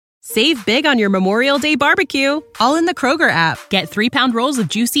Save big on your Memorial Day barbecue, all in the Kroger app. Get 3-pound rolls of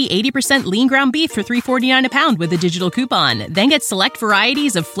juicy 80% lean ground beef for $3.49 a pound with a digital coupon. Then get select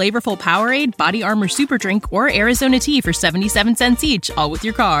varieties of flavorful Powerade, Body Armor Super Drink, or Arizona tea for 77 cents each, all with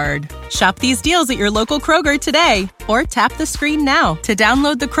your card. Shop these deals at your local Kroger today, or tap the screen now to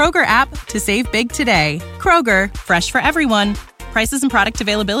download the Kroger app to save big today. Kroger, fresh for everyone. Prices and product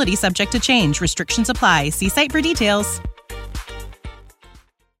availability subject to change. Restrictions apply. See site for details.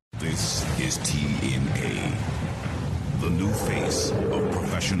 This is TNA, the new face of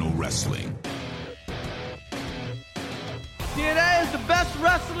professional wrestling. TNA is the best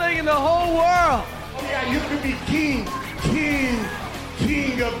wrestling in the whole world. Oh yeah, you could be king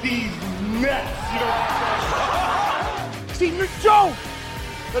of these nuts, you know. See, Joe,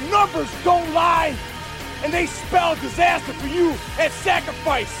 the numbers don't lie, and they spell disaster for you and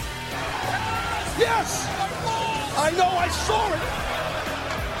sacrifice. Yes, I know, I saw it.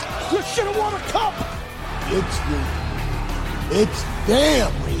 You should have won a cup. It's real. It's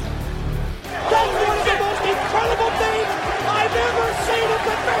damn real. That's one of the most incredible things I've ever seen in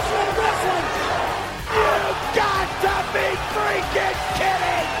professional wrestling. You've got to be freaking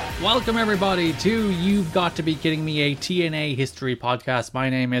kidding. Welcome everybody to You've Got to Be Kidding Me, a TNA history podcast. My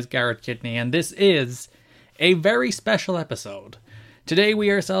name is Garrett Kidney, and this is a very special episode. Today we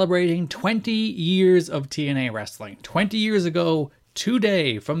are celebrating 20 years of TNA wrestling. 20 years ago,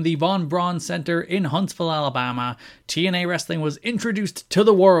 today, from the Von Braun Center in Huntsville, Alabama, TNA wrestling was introduced to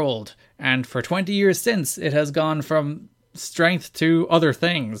the world. And for 20 years since, it has gone from strength to other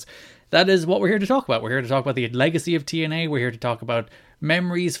things. That is what we're here to talk about. We're here to talk about the legacy of TNA. We're here to talk about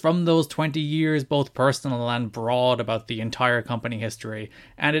memories from those 20 years, both personal and broad, about the entire company history.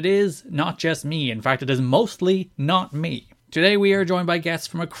 And it is not just me. In fact, it is mostly not me. Today we are joined by guests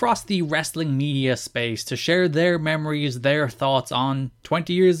from across the wrestling media space to share their memories, their thoughts on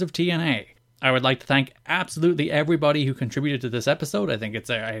 20 years of TNA. I would like to thank absolutely everybody who contributed to this episode. I think it's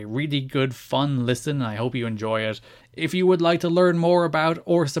a really good, fun listen, and I hope you enjoy it. If you would like to learn more about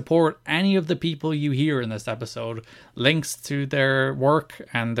or support any of the people you hear in this episode, links to their work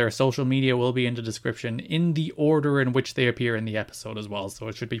and their social media will be in the description in the order in which they appear in the episode as well, so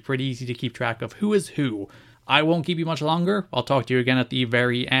it should be pretty easy to keep track of who is who. I won't keep you much longer. I'll talk to you again at the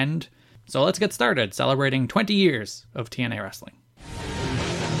very end. So let's get started celebrating 20 years of TNA wrestling.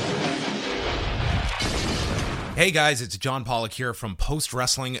 Hey guys, it's John Pollock here from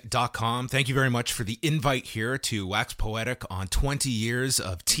postwrestling.com. Thank you very much for the invite here to wax poetic on 20 years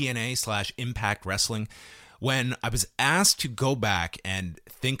of TNA/Impact Wrestling. When I was asked to go back and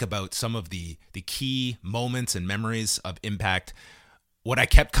think about some of the key moments and memories of Impact, what I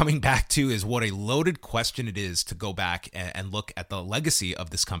kept coming back to is what a loaded question it is to go back and look at the legacy of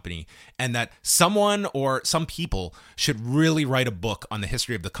this company, and that someone or some people should really write a book on the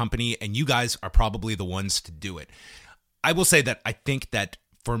history of the company, and you guys are probably the ones to do it. I will say that I think that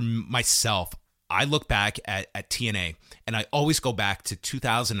for myself, I look back at TNA, and I always go back to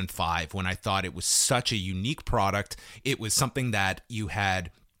 2005 when I thought it was such a unique product. It was something that you had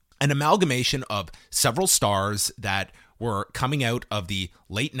an amalgamation of several stars that were coming out of the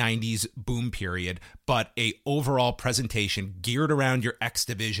late 90s boom period, but a overall presentation geared around your X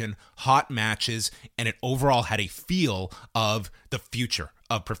division, hot matches, and it overall had a feel of the future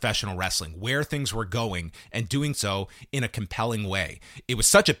of professional wrestling, where things were going, and doing so in a compelling way. It was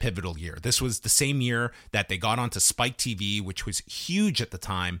such a pivotal year. This was the same year that they got onto Spike TV, which was huge at the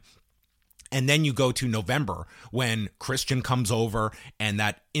time. And then you go to November when Christian comes over and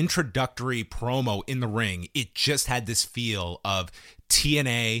that introductory promo in the ring, it just had this feel of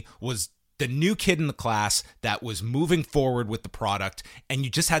TNA was the new kid in the class that was moving forward with the product, and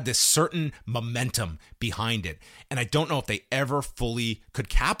you just had this certain momentum behind it. And I don't know if they ever fully could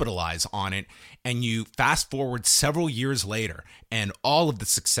capitalize on it. And you fast forward several years later and all of the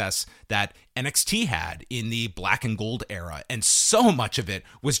success that NXT had in the black and gold era, and so much of it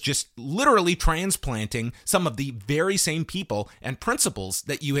was just literally transplanting some of the very same people and principles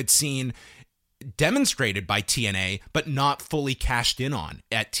that you had seen demonstrated by TNA, but not fully cashed in on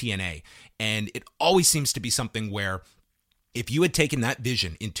at TNA. And it always seems to be something where if you had taken that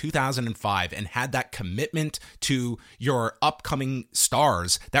vision in 2005 and had that commitment to your upcoming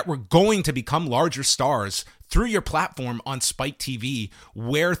stars that were going to become larger stars through your platform on Spike TV,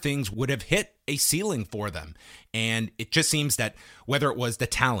 where things would have hit a ceiling for them. And it just seems that whether it was the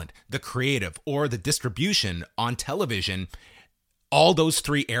talent, the creative, or the distribution on television, all those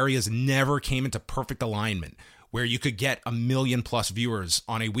three areas never came into perfect alignment. where you could get 1 million plus viewers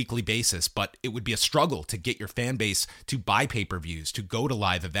on a weekly basis, but it would be a struggle to get your fan base to buy pay-per-views, to go to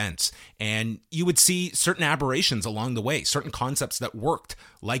live events. And you would see certain aberrations along the way, certain concepts that worked,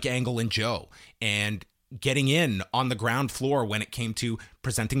 like Angle and Joe, and getting in on the ground floor when it came to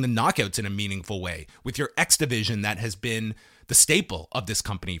presenting the knockouts in a meaningful way with your X division that has been the staple of this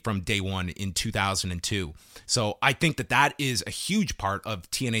company from day one in 2002. So I think that is a huge part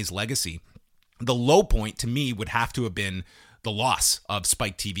of TNA's legacy. The low point to me would have to have been the loss of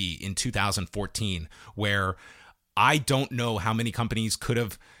Spike TV in 2014, where I don't know how many companies could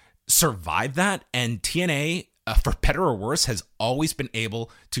have survived that. And TNA, for better or worse, has always been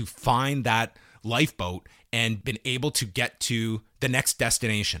able to find that lifeboat and been able to get to the next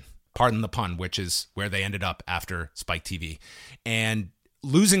destination, pardon the pun, which is where they ended up after Spike TV. And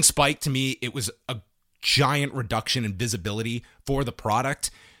losing Spike, to me, it was a giant reduction in visibility for the product.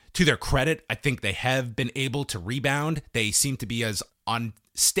 To their credit, I think they have been able to rebound. They seem to be as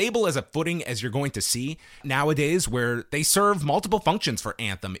unstable as a footing as you're going to see nowadays, where they serve multiple functions for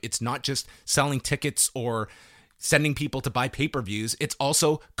Anthem. It's not just selling tickets or sending people to buy pay-per-views. It's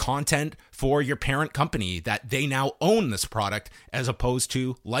also content for your parent company that they now own this product as opposed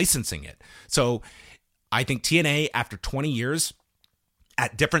to licensing it. So I think TNA, after 20 years,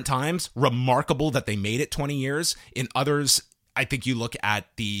 at different times, remarkable that they made it 20 years. In others, I think you look at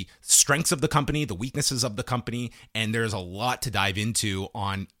the strengths of the company, the weaknesses of the company, and there's a lot to dive into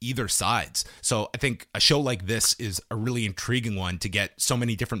on either sides. So I think a show like this is a really intriguing one to get so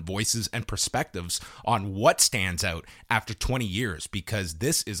many different voices and perspectives on what stands out after 20 years, because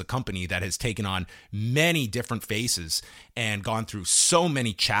this is a company that has taken on many different faces and gone through so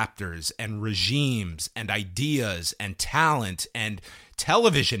many chapters and regimes and ideas and talent and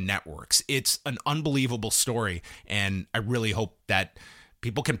television networks. It's an unbelievable story, and I really hope that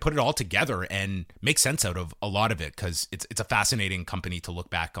people can put it all together and make sense out of a lot of it, because it's a fascinating company to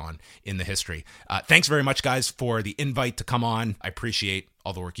look back on in the history. Thanks very much, guys, for the invite to come on. I appreciate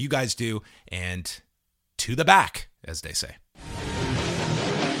all the work you guys do, and to the back, as they say.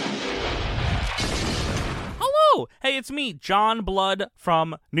 Hello! Hey, it's me, John Blood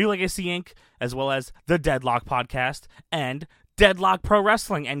from New Legacy Inc., as well as the Deadlock Podcast and Deadlock Pro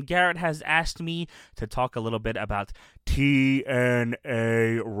Wrestling, and Garrett has asked me to talk a little bit about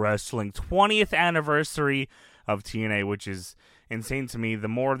TNA Wrestling, 20th anniversary of TNA, which is insane to me. The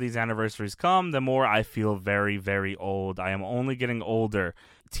more of these anniversaries come, the more I feel very, very old. I am only getting older.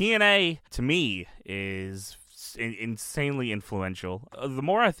 TNA, to me, is insanely influential. The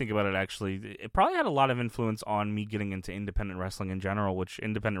more I think about it, actually, it probably had a lot of influence on me getting into independent wrestling in general, which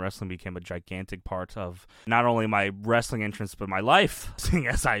independent wrestling became a gigantic part of not only my wrestling entrance, but my life, seeing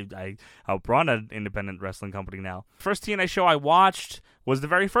as I help run an independent wrestling company now. First TNA show I watched was the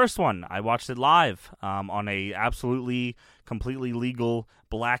very first one. I watched it live on a absolutely, completely legal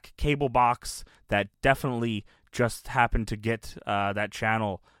black cable box that definitely just happened to get that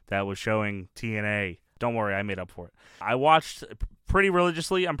channel that was showing TNA. Don't worry, I made up for it. I watched pretty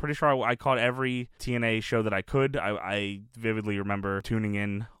religiously. I'm pretty sure I caught every TNA show that I could. I vividly remember tuning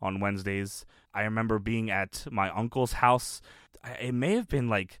in on Wednesdays. I remember being at my uncle's house. It may have been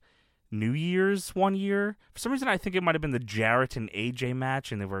like New Year's one year. For some reason, I think it might have been the Jarrett and AJ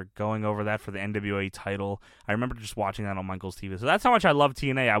match, and they were going over that for the NWA title. I remember just watching that on my uncle's TV. So that's how much I love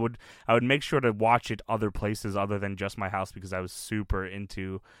TNA. I would make sure to watch it other places other than just my house, because I was super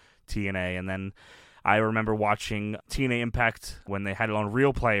into TNA. And then I remember watching TNA Impact when they had it on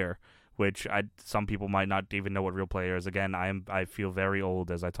Real Player, which some people might not even know what Real Player is. Again, I feel very old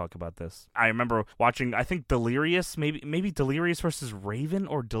as I talk about this. I remember watching, I think, Delirious, maybe Delirious versus Raven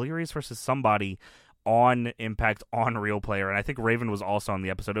or Delirious versus somebody on Impact on Real Player, and I think Raven was also on the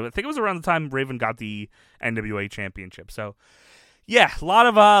episode. I think it was around the time Raven got the NWA championship. So, yeah, a lot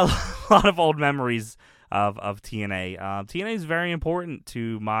of old memories of TNA. TNA is very important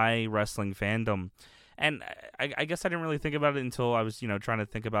to my wrestling fandom. And I guess I didn't really think about it until I was, trying to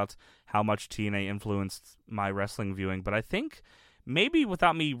think about how much TNA influenced my wrestling viewing. But I think maybe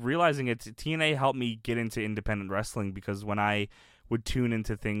without me realizing it, TNA helped me get into independent wrestling, because when I would tune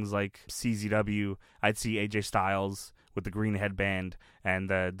into things like CZW, I'd see AJ Styles with the green headband and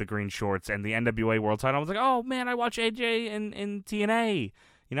the green shorts and the NWA world title. I was like, oh man, I watch AJ in TNA.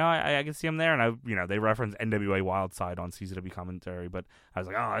 I can see him there, and they reference NWA Wildside on CZW commentary, but I was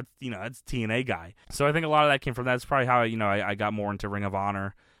like, oh, that's TNA guy. So I think a lot of that came from that. It's probably how I got more into Ring of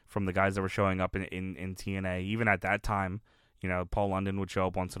Honor from the guys that were showing up in TNA. Even at that time, Paul London would show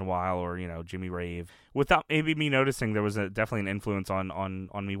up once in a while, or, Jimmy Rave. Without maybe me noticing, there was definitely an influence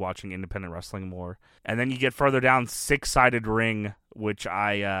on me watching independent wrestling more. And then you get further down, Six-Sided Ring, which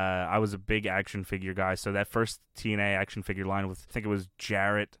I was a big action figure guy. So that first TNA action figure line with, I think it was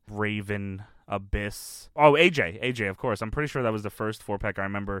Jarrett, Raven, Abyss. Oh, AJ, of course. I'm pretty sure that was the first 4-pack. I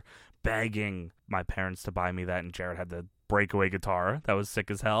remember begging my parents to buy me that, and Jarrett had the breakaway guitar. That was sick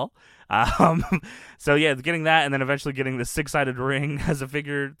as hell. So yeah, getting that, and then eventually getting the Six-Sided Ring as a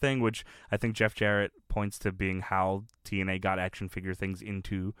figure thing, which I think Jeff Jarrett points to being how TNA got action figure things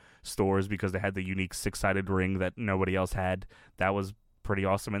into stores, because they had the unique Six-Sided Ring that nobody else had. That was pretty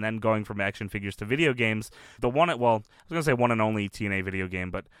awesome. And then going from action figures to video games, I was gonna say one and only TNA video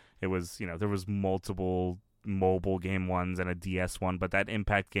game, but it was, there was multiple mobile game ones and a DS one, but that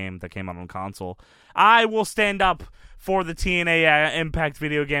Impact game that came out on console, I will stand up for the TNA Impact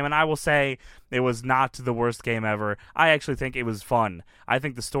video game, and I will say it was not the worst game ever. I actually think it was fun. I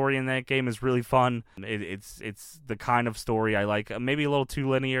think the story in that game is really fun. It's the kind of story I like. Maybe a little too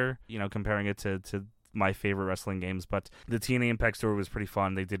linear, comparing it to my favorite wrestling games, but the TNA Impact story was pretty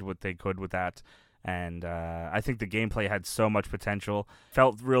fun. They did what they could with that. And I think the gameplay had so much potential.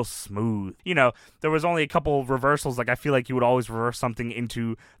 Felt real smooth. There was only a couple reversals. Like, I feel like you would always reverse something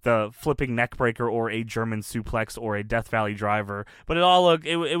into the flipping neckbreaker or a German suplex or a Death Valley driver. But it all looked,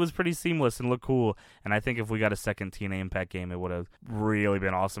 it was pretty seamless and looked cool. And I think if we got a second TNA Impact game, it would have really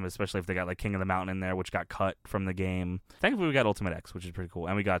been awesome, especially if they got like King of the Mountain in there, which got cut from the game. Thankfully, we got Ultimate X, which is pretty cool.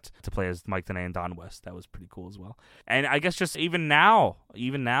 And we got to play as Mike Tenay and Don West. That was pretty cool as well. And I guess just even now,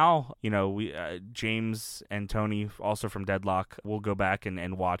 we James and Tony, also from Deadlock, will go back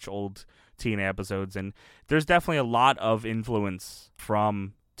and watch old TNA episodes, and there's definitely a lot of influence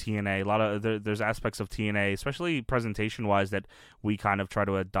from TNA. A lot of there's aspects of TNA, especially presentation-wise, that we kind of try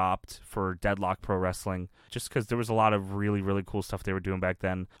to adopt for Deadlock Pro Wrestling, just because there was a lot of really, really cool stuff they were doing back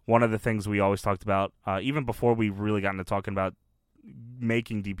then. One of the things we always talked about, even before we really got into talking about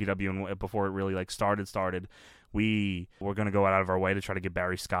making DPW and before it really started, we were going to go out of our way to try to get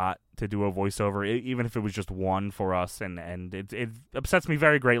Barry Scott to do a voiceover, even if it was just one for us. And it upsets me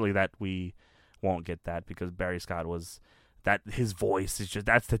very greatly that we won't get that, because Barry Scott his voice is just,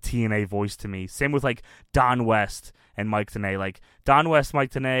 that's the TNA voice to me. Same with like Don West and Mike Tenay. Like Don West,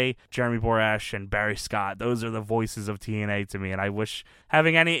 Mike Tenay, Jeremy Borash, and Barry Scott, those are the voices of TNA to me. And I wish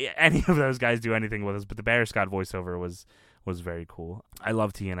having any of those guys do anything with us, but the Barry Scott voiceover was very cool. I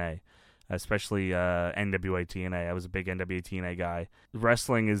love TNA. Especially NWA TNA. I was a big NWA TNA guy.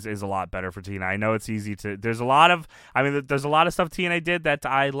 Wrestling is a lot better for TNA. I know it's easy to... There's a lot of stuff TNA did that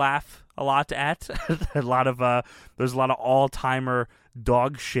I laugh a lot at. There's a lot of all-timer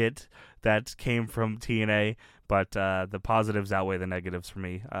dog shit that came from TNA, but the positives outweigh the negatives for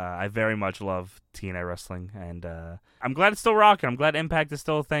me. I very much love TNA wrestling, and I'm glad it's still rocking. I'm glad Impact is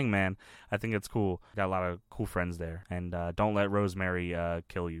still a thing, man. I think it's cool. Got a lot of cool friends there, and don't let Rosemary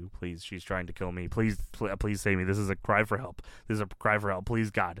kill you, please. She's trying to kill me. Please save me. This is a cry for help.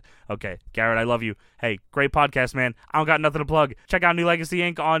 Please, God. Okay, Garrett, I love you. Hey, great podcast, man. I don't got nothing to plug. Check out New Legacy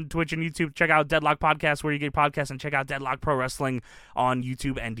Inc. on Twitch and YouTube. Check out Deadlock Podcast where you get podcasts, and check out Deadlock Pro Wrestling on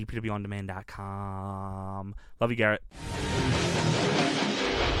YouTube and DPWOnDemand.com. Love you, Garrett.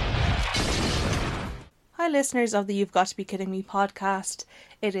 Hi listeners of the You've Got to Be Kidding Me podcast.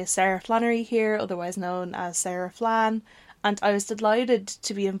 It is Sarah Flannery here, otherwise known as Sarah Flan, and I was delighted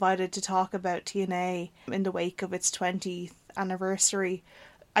to be invited to talk about TNA in the wake of its 20th anniversary.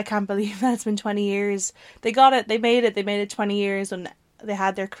 I can't believe that it's been 20 years. They got it, they made it 20 years when they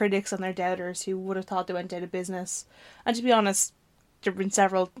had their critics and their doubters who would have thought they went out of business. And to be honest, there have been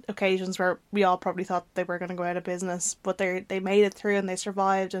several occasions where we all probably thought they were going to go out of business, but they made it through and they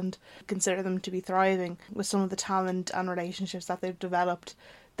survived, and consider them to be thriving with some of the talent and relationships that they've developed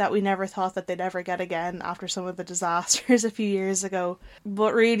that we never thought that they'd ever get again after some of the disasters a few years ago.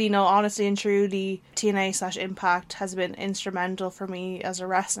 But really, no, honestly and truly, TNA/Impact has been instrumental for me as a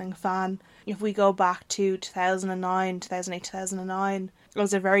wrestling fan. If we go back to 2008, 2009, I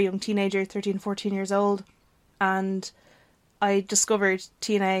was a very young teenager, 13, 14 years old, and I discovered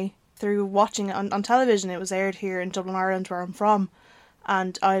TNA through watching it on television. It was aired here in Dublin, Ireland, where I'm from,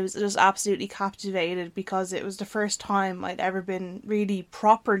 and I was just absolutely captivated because it was the first time I'd ever been really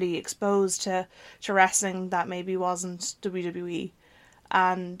properly exposed to wrestling that maybe wasn't WWE,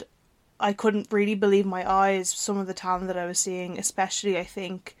 and I couldn't really believe my eyes, some of the talent that I was seeing, especially I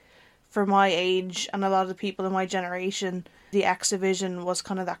think for my age and a lot of the people in my generation. The X Division was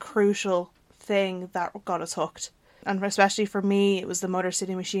kind of that crucial thing that got us hooked. And especially for me, it was the Motor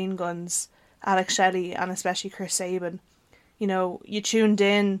City Machine Guns, Alex Shelley, and especially Chris Sabin. You know, you tuned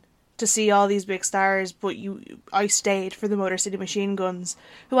in to see all these big stars, but I stayed for the Motor City Machine Guns,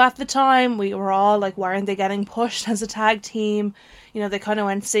 who at the time we were all like, why aren't they getting pushed as a tag team? You know, they kind of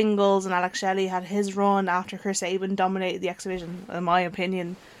went singles, and Alex Shelley had his run after Chris Sabin dominated the X Division, in my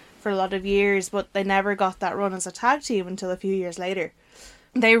opinion, for a lot of years, but they never got that run as a tag team until a few years later.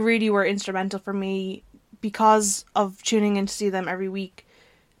 They really were instrumental for me because of tuning in to see them every week.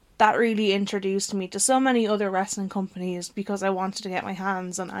 That really introduced me to so many other wrestling companies because I wanted to get my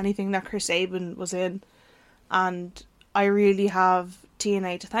hands on anything that Chris Sabin was in, and I really have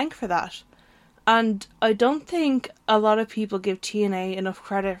TNA to thank for that. And I don't think a lot of people give TNA enough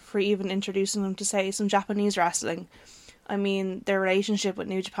credit for even introducing them to, say, some Japanese wrestling. I mean, their relationship with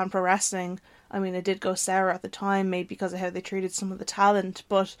New Japan Pro Wrestling, I mean, it did go sour at the time, maybe because of how they treated some of the talent,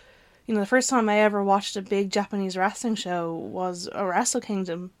 but, you know, the first time I ever watched a big Japanese wrestling show was a Wrestle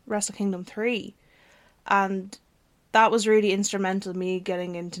Kingdom 3, and that was really instrumental in me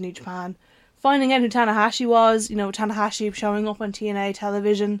getting into New Japan. Finding out who Tanahashi was, you know, Tanahashi showing up on TNA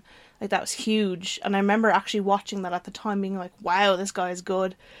television, like, that was huge, and I remember actually watching that at the time being like, wow, this guy is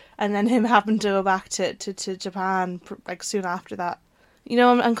good, and then him having to go back to Japan, like, soon after that. You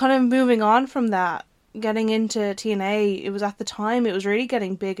know, I'm kind of moving on from that, getting into TNA, it was at the time, it was really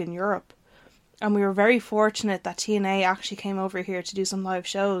getting big in Europe, and we were very fortunate that TNA actually came over here to do some live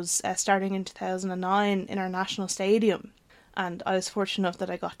shows, starting in 2009 in our national stadium, and I was fortunate enough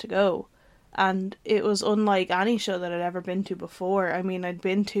that I got to go. And it was unlike any show that I'd ever been to before. I mean, I'd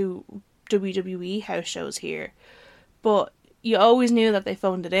been to WWE house shows here, but you always knew that they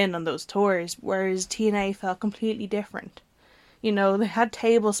phoned it in on those tours, whereas TNA felt completely different. You know, they had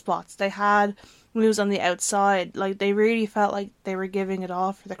table spots, they had moves on the outside, like, they really felt like they were giving it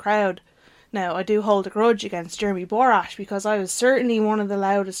all for the crowd. Now, I do hold a grudge against Jeremy Borash, because I was certainly one of the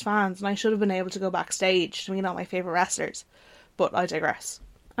loudest fans, and I should have been able to go backstage to meet all my favourite wrestlers, but I digress.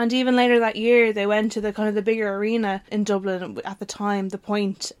 And even later that year, they went to the kind of the bigger arena in Dublin at the time, the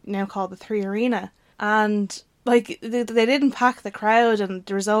Point, now called the 3 Arena. And, like, they didn't pack the crowd, and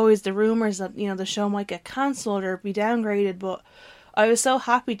there was always the rumours that, you know, the show might get cancelled or be downgraded, but I was so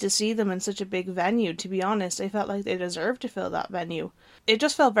happy to see them in such a big venue, to be honest. I felt like they deserved to fill that venue. It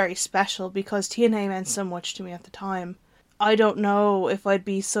just felt very special because TNA meant so much to me at the time. I don't know if I'd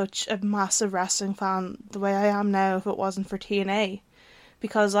be such a massive wrestling fan the way I am now if it wasn't for TNA.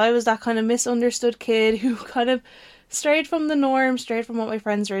 Because I was that kind of misunderstood kid who kind of strayed from the norm, strayed from what my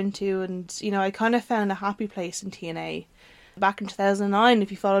friends were into, and, you know, I kind of found a happy place in TNA. Back in 2009, if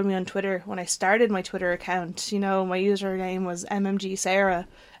you followed me on Twitter, when I started my Twitter account, you know, my username was MMG Sarah.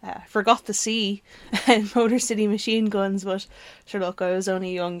 Forgot the C in Motor City Machine Guns, but sure, look, I was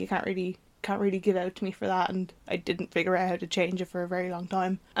only young, you can't really give out to me for that, and I didn't figure out how to change it for a very long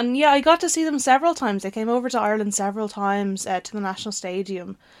time. And yeah, I got to see them several times. They came over to Ireland several times to the National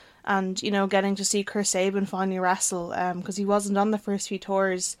Stadium, and, you know, getting to see Chris Sabin finally wrestle, because he wasn't on the first few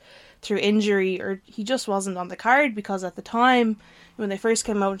tours through injury, or he just wasn't on the card, because at the time, when they first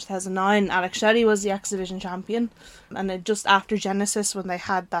came out in 2009, Alex Shelley was the X Division champion, and then just after Genesis, when they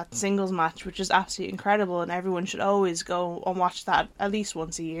had that singles match, which is absolutely incredible, and everyone should always go and watch that at least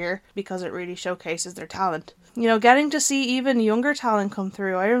once a year, because it really showcases their talent. You know, getting to see even younger talent come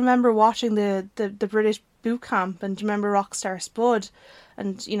through. I remember watching the British boot camp, and do you remember Rockstar Spud?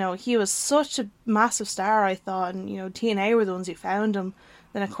 And, you know, he was such a massive star, I thought, and, you know, TNA were the ones who found him.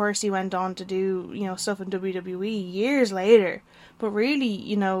 Then, of course, he went on to do, you know, stuff in WWE years later. But really,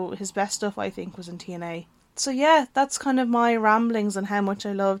 you know, his best stuff, I think, was in TNA. So, yeah, that's kind of my ramblings on how much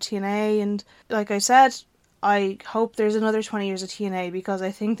I love TNA. And, like I said, I hope there's another 20 years of TNA, because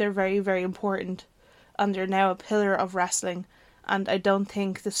I think they're very, very important. And they're now a pillar of wrestling. And I don't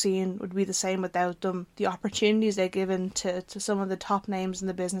think the scene would be the same without them. The opportunities they've given to some of the top names in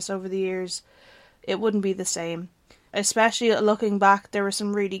the business over the years, it wouldn't be the same. Especially looking back, there were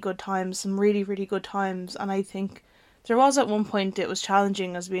some really good times, some really, really good times, and I think there was at one point it was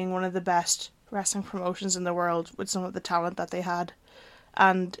challenging as being one of the best wrestling promotions in the world with some of the talent that they had.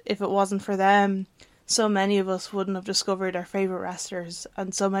 And if it wasn't for them, so many of us wouldn't have discovered our favourite wrestlers,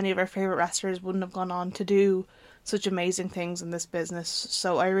 and so many of our favourite wrestlers wouldn't have gone on to do such amazing things in this business.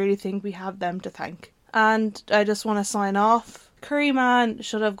 So I really think we have them to thank. And I just want to sign off. Curryman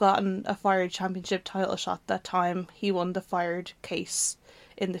should have gotten a Fired Championship title shot that time. He won the Fired case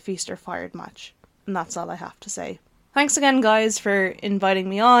in the Feast or Fired match. And that's all I have to say. Thanks again, guys, for inviting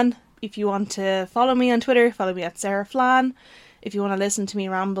me on. If you want to follow me on Twitter, follow me at Sarah Flan. If you want to listen to me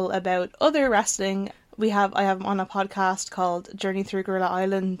ramble about other wrestling, I have on a podcast called Journey Through Gorilla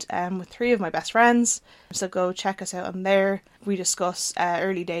Island with 3 of my best friends. So go check us out on there. We discuss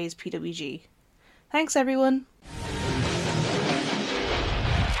early days PWG. Thanks, everyone.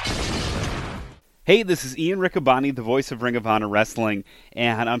 Hey, this is Ian Riccaboni, the voice of Ring of Honor Wrestling,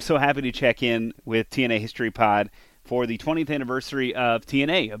 and I'm so happy to check in with TNA History Pod for the 20th anniversary of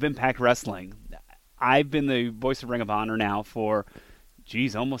TNA, of Impact Wrestling. I've been the voice of Ring of Honor now for,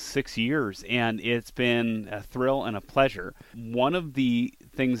 almost 6 years, and it's been a thrill and a pleasure. One of the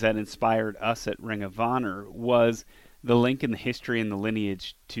things that inspired us at Ring of Honor was the link in the history and the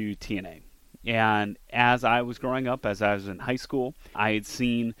lineage to TNA. And as I was growing up, as I was in high school, I had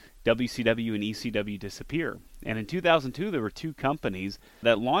seen WCW and ECW disappear. And in 2002, there were two companies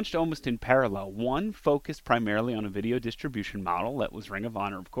that launched almost in parallel. One focused primarily on a video distribution model. That was Ring of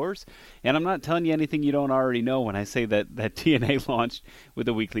Honor, of course. And I'm not telling you anything you don't already know when I say that TNA launched with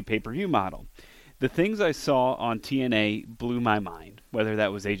a weekly pay-per-view model. The things I saw on TNA blew my mind, whether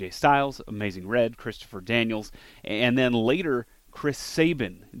that was AJ Styles, Amazing Red, Christopher Daniels, and then later Chris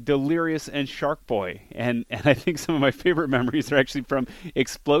Sabin, Delirious, and Shark Boy. And I think some of my favorite memories are actually from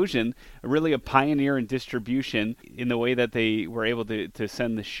Explosion, really a pioneer in distribution in the way that they were able to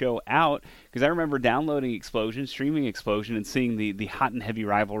send the show out. Because I remember downloading Explosion, streaming Explosion, and seeing the hot and heavy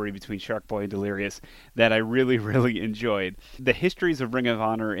rivalry between Shark Boy and Delirious that I really, really enjoyed. The histories of Ring of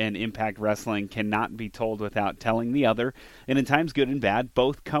Honor and Impact Wrestling cannot be told without telling the other. And in times good and bad,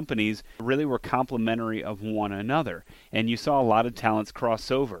 both companies really were complementary of one another. And you saw a lot of talents cross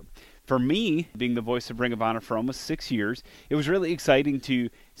over. For me, being the voice of Ring of Honor for almost 6 years, it was really exciting to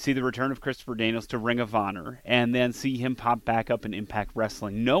see the return of Christopher Daniels to Ring of Honor and then see him pop back up in Impact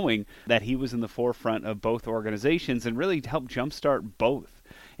Wrestling, knowing that he was in the forefront of both organizations and really helped jumpstart both.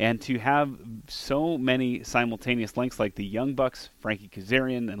 And to have so many simultaneous links like the Young Bucks, Frankie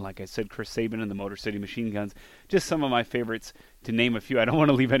Kazarian, and like I said, Chris Sabin and the Motor City Machine Guns, just some of my favorites, to name a few. I don't want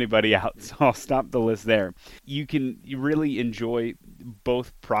to leave anybody out, so I'll stop the list there. You really enjoy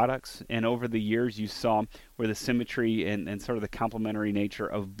both products, and over the years you saw where the symmetry and sort of the complementary nature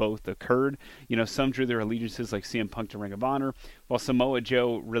of both occurred. You know, some drew their allegiances like CM Punk to Ring of Honor, while Samoa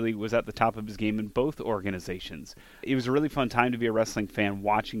Joe really was at the top of his game in both organizations. It was a really fun time to be a wrestling fan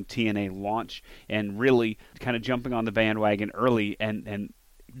watching TNA launch and really kind of jumping on the bandwagon early and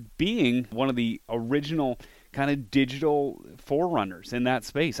being one of the original kind of digital forerunners in that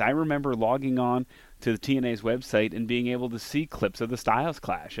space. I remember logging on to the TNA's website and being able to see clips of the Styles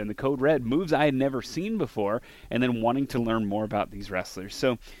Clash and the Code Red, moves I had never seen before, and then wanting to learn more about these wrestlers.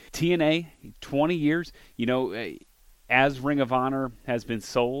 So TNA, 20 years, as Ring of Honor has been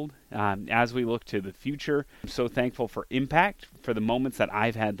sold, as we look to the future, I'm so thankful for Impact, for the moments that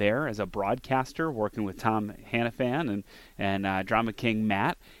I've had there as a broadcaster, working with Tom Hannafan and Drama King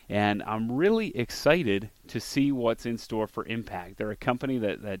Matt, and I'm really excited to see what's in store for Impact. They're a company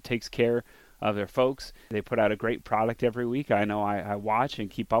that takes care of their folks. They put out a great product every week. I know I watch and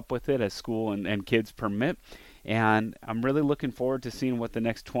keep up with it as school and kids permit. And I'm really looking forward to seeing what the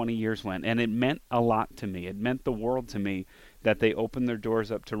next 20 years went. And it meant a lot to me. It meant the world to me that they opened their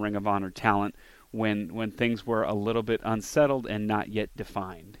doors up to Ring of Honor talent when things were a little bit unsettled and not yet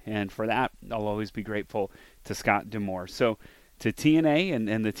defined. And for that, I'll always be grateful to Scott D'Amore. So to TNA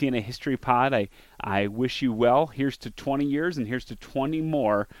and the TNA History Pod, I wish you well. Here's to 20 years and here's to 20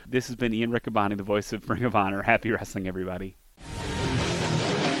 more. This has been Ian Riccaboni, the voice of Ring of Honor. Happy wrestling, everybody.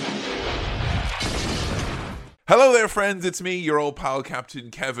 Hello there, friends. It's me, your old pal,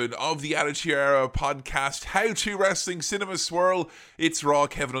 Captain Kevin, of the Attitude Era podcast, How to Wrestling, Cinema Swirl, It's Raw,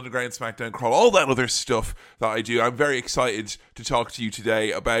 Kevin Underground, SmackDown Crawl, all that other stuff that I do. I'm very excited to talk to you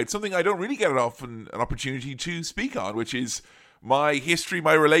today about something I don't really get often an opportunity to speak on, which is my history,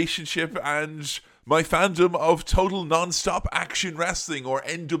 my relationship, and my fandom of Total Non-Stop Action Wrestling, or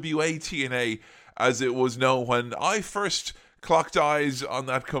NWA TNA, as it was known when I first clocked eyes on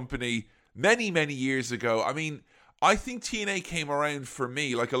that company many, many years ago. I mean, I think TNA came around for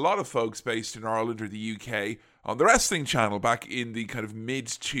me, like a lot of folks based in Ireland or the UK, on the Wrestling Channel back in the kind of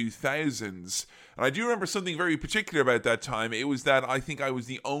mid-2000s. And I do remember something very particular about that time. It was that I think I was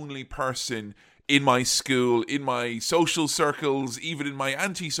the only person in my school, in my social circles, even in my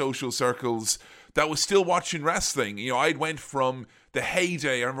anti-social circles, that was still watching wrestling. You know, I'd went from the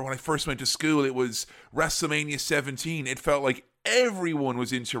heyday. I remember when I first went to school, it was WrestleMania 17. It felt like everyone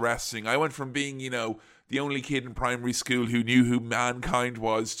was into wrestling. I went from being, the only kid in primary school who knew who Mankind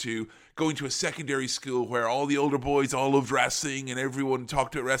was to going to a secondary school where all the older boys all loved wrestling and everyone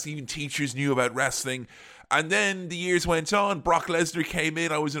talked about wrestling. Even teachers knew about wrestling. And then the years went on. Brock Lesnar came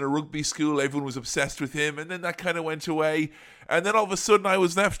in. I was in a rugby school. Everyone was obsessed with him. And then that kind of went away. And then all of a sudden I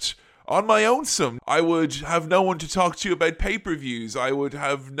was left on my own some. I would have no one to talk to about pay-per-views. I would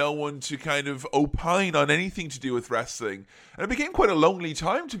have no one to kind of opine on anything to do with wrestling. And it became quite a lonely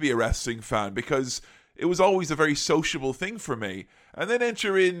time to be a wrestling fan because it was always a very sociable thing for me. And then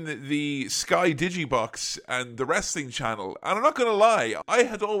enter in the Sky Digibox and the Wrestling Channel. And I'm not going to lie, I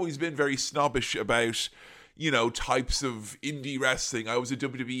had always been very snobbish about, types of indie wrestling. I was a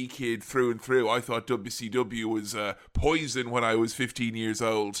WWE kid through and through. I thought WCW was poison when I was 15 years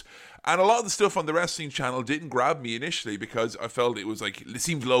old. And a lot of the stuff on the Wrestling Channel didn't grab me initially because I felt it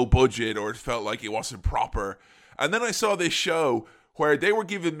seemed low budget, or it felt like it wasn't proper. And then I saw this show where they were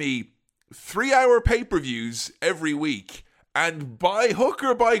giving me 3-hour pay-per-views every week. And by hook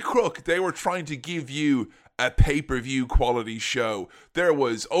or by crook, they were trying to give you a pay-per-view quality show. There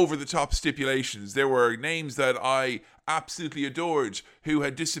was over-the-top stipulations. There were names that I absolutely adored who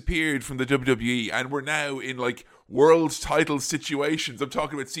had disappeared from the WWE and were now in world title situations. I'm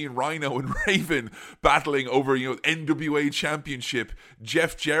talking about seeing Rhino and Raven battling over, NWA Championship,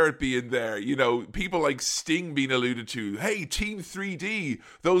 Jeff Jarrett being there, people like Sting being alluded to. Hey, Team 3D,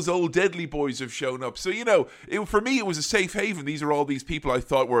 those old Deadly Boys have shown up. So, for me, it was a safe haven. These are all these people I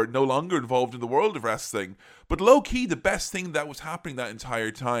thought were no longer involved in the world of wrestling. But low-key, the best thing that was happening that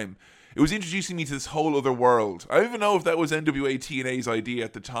entire time, it was introducing me to this whole other world. I don't even know if that was NWA TNA's idea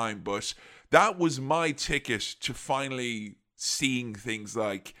at the time, but that was my ticket to finally seeing things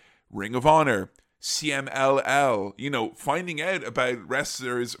like Ring of Honor, CMLL, finding out about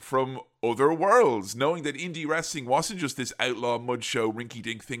wrestlers from other worlds, knowing that indie wrestling wasn't just this outlaw mud show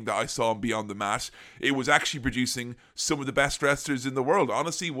rinky-dink thing that I saw on Beyond the Mat. It was actually producing some of the best wrestlers in the world.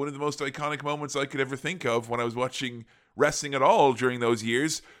 Honestly, one of the most iconic moments I could ever think of when I was watching wrestling at all during those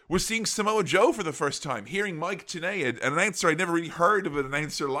years was seeing Samoa Joe for the first time, hearing Mike Tenay, an announcer I'd never really heard of, an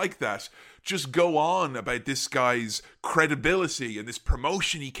announcer like that, just go on about this guy's credibility and this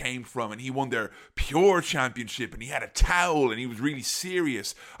promotion he came from, and he won their Pure Championship, and he had a towel, and he was really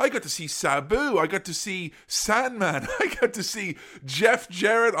serious. I got to see Sabu, I got to see Sandman, I got to see Jeff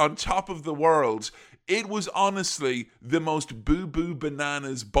Jarrett on top of the world. It was honestly the most boo-boo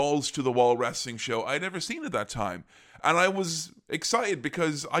bananas balls to the wall wrestling show I'd ever seen at that time. And I was excited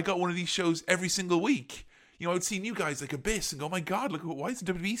because I got one of these shows every single week. I would see new guys like Abyss and go, oh my God, look, why isn't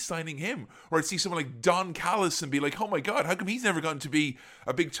WWE signing him? Or I'd see someone like Don Callis and be like, oh my God, how come he's never gotten to be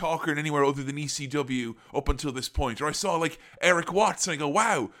a big talker in anywhere other than ECW up until this point? Or I saw like Eric Watts and I go,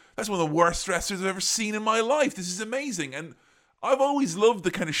 wow, that's one of the worst wrestlers I've ever seen in my life. This is amazing. And I've always loved the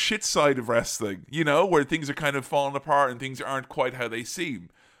kind of shit side of wrestling, where things are kind of falling apart and things aren't quite how they seem.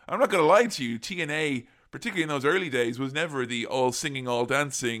 I'm not going to lie to you, TNA, particularly in those early days, was never the all singing, all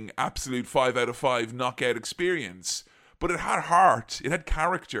dancing, absolute 5 out of 5 knockout experience. But it had heart, it had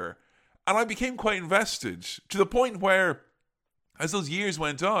character, and I became quite invested, to the point where, as those years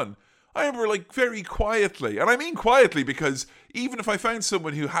went on, I remember very quietly, and I mean quietly because even if I found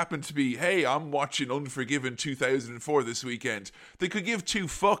someone who happened to be, hey, I'm watching Unforgiven 2004 this weekend, they could give two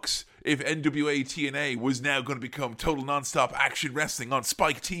fucks if NWA TNA was now going to become total non-stop action wrestling on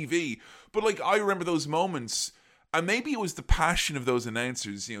Spike TV. But I remember those moments, and maybe it was the passion of those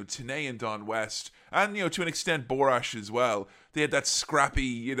announcers, Tenay and Don West, and to an extent Borash as well. They had that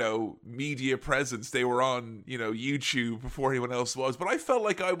scrappy, media presence. They were on, YouTube before anyone else was. But I felt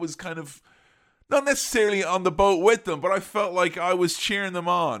like I was kind of, not necessarily on the boat with them, but I felt like I was cheering them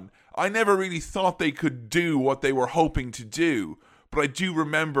on. I never really thought they could do what they were hoping to do. But I do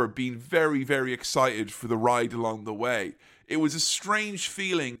remember being very, very excited for the ride along the way. It was a strange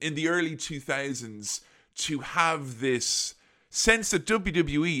feeling in the early 2000s to have this sense that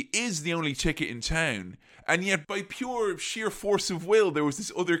WWE is the only ticket in town, and yet by pure sheer force of will there was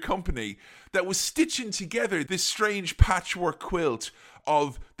this other company that was stitching together this strange patchwork quilt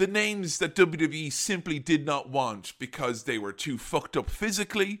of the names that WWE simply did not want because they were too fucked up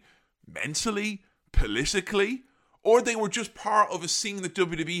physically, mentally, politically, or they were just part of a scene that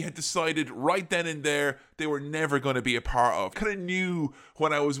WWE had decided right then and there they were never going to be a part of. Kind of knew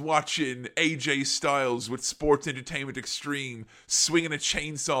when I was watching AJ Styles with Sports Entertainment Extreme swinging a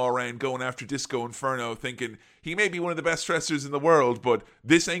chainsaw around going after Disco Inferno, thinking he may be one of the best wrestlers in the world, but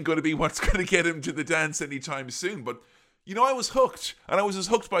this ain't going to be what's going to get him to the dance anytime soon. But I was hooked, and I was as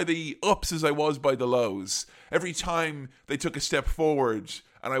hooked by the ups as I was by the lows. Every time they took a step forward,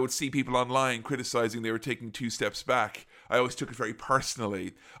 and I would see people online criticizing they were taking 2 steps back, I always took it very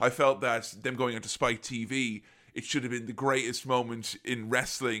personally. I felt that them going onto Spike TV, it should have been the greatest moment in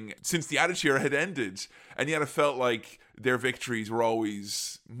wrestling since the Attitude Era had ended. And yet I felt like their victories were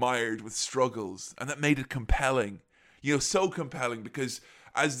always mired with struggles, and that made it compelling. So compelling because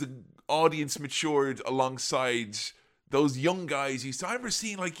as the audience matured alongside those young guys, I remember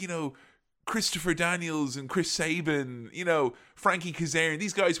seeing Christopher Daniels and Chris Sabin, Frankie Kazarian,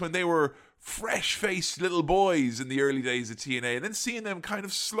 these guys when they were fresh-faced little boys in the early days of TNA, and then seeing them kind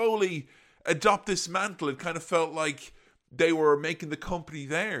of slowly adopt this mantle. It kind of felt like they were making the company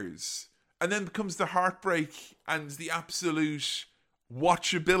theirs. And then comes the heartbreak and the absolute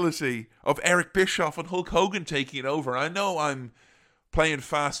watchability of Eric Bischoff and Hulk Hogan taking it over. I know I'm playing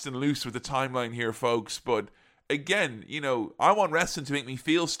fast and loose with the timeline here, folks, but again, you know, I want wrestling to make me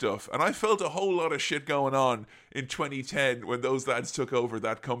feel stuff, and I felt a whole lot of shit going on in 2010 when those lads took over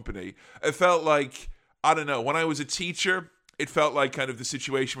that company. It felt like, I don't know, when I was a teacher, it felt like kind of the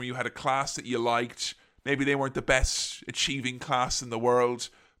situation where you had a class that you liked. Maybe they weren't the best achieving class in the world,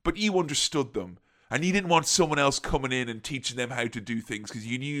 but you understood them. And you didn't want someone else coming in and teaching them how to do things because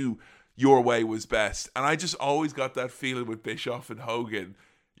you knew your way was best. And I just always got that feeling with Bischoff and Hogan,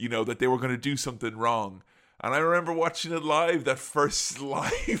 you know, that they were going to do something wrong. And I remember watching it live, that first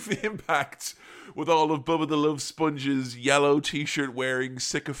live Impact, with all of Bubba the Love Sponge's yellow t-shirt wearing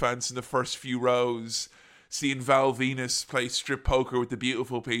sycophants in the first few rows. Seeing Val Venus play strip poker with the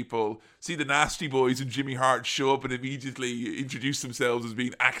beautiful people. See the Nasty Boys and Jimmy Hart show up and immediately introduce themselves as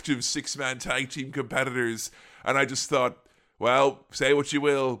being active six-man tag team competitors. And I just thought, well, say what you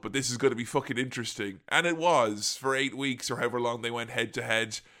will, but this is going to be fucking interesting. And it was, for 8 weeks or however long they went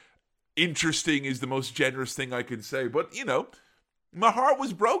head-to-head. Interesting is the most generous thing I can say. But, you know, my heart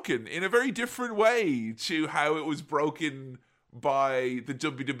was broken in a very different way to how it was broken by the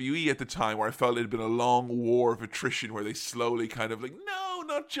WWE at the time, where I felt it had been a long war of attrition where they slowly kind of like, no,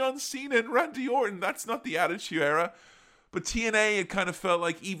 not John Cena and Randy Orton, that's not the Attitude Era. But TNA, it kind of felt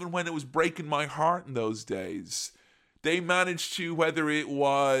like even when it was breaking my heart in those days, they managed to, whether it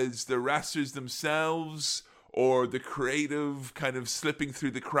was the wrestlers themselves or the creative kind of slipping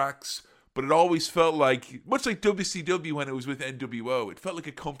through the cracks, but it always felt like, much like WCW when it was with NWO, it felt like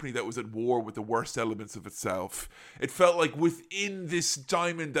a company that was at war with the worst elements of itself. It felt like within this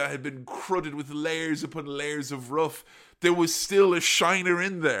diamond that had been crudded with layers upon layers of rough, there was still a shiner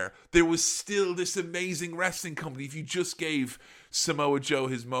in there. There was still this amazing wrestling company. If you just gave Samoa Joe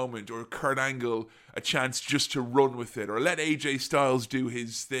his moment, or Kurt Angle a chance just to run with it, or let AJ Styles do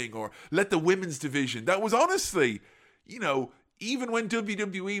his thing, or let the women's division. That was honestly, you know, even when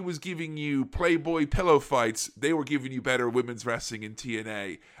WWE was giving you Playboy pillow fights, they were giving you better women's wrestling in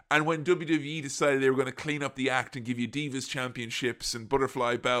TNA. And when WWE decided they were going to clean up the act and give you Divas Championships and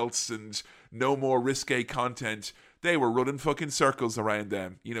butterfly belts and no more risque content, they were running fucking circles around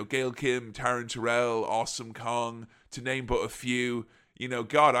them. You know, Gail Kim, Taryn Terrell, Awesome Kong, to name but a few. You know,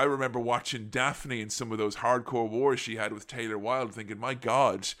 God, I remember watching Daphne in some of those hardcore wars she had with Taylor Wilde, thinking, my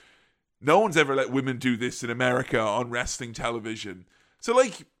God, no one's ever let women do this in America on wrestling television. So,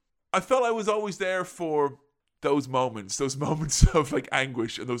 like, I felt I was always there for those moments of, like,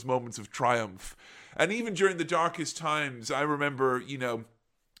 anguish and those moments of triumph. And even during the darkest times, I remember, you know,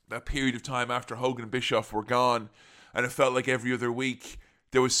 that period of time after Hogan and Bischoff were gone, and it felt like every other week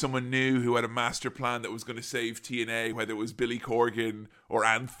there was someone new who had a master plan that was going to save TNA, whether it was Billy Corgan or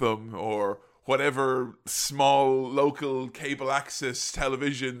Anthem or whatever small local cable access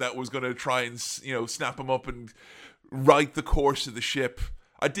television that was going to try and, you know, snap them up and right the course of the ship.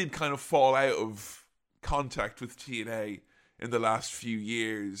 I did kind of fall out of contact with TNA in the last few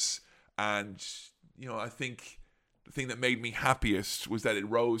years. And, you know, I think the thing that made me happiest was that it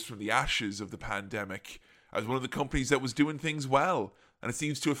rose from the ashes of the pandemic as one of the companies that was doing things well. And it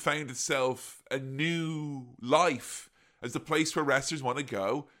seems to have found itself a new life as the place where wrestlers want to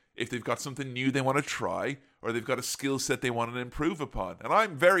go if they've got something new they want to try, or they've got a skill set they want to improve upon. And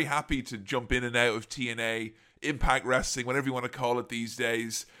I'm very happy to jump in and out of TNA, Impact Wrestling, whatever you want to call it these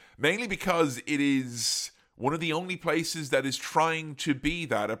days, mainly because it is one of the only places that is trying to be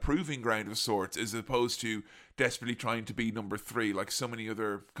that, a proving ground of sorts, as opposed to desperately trying to be number 3, like so many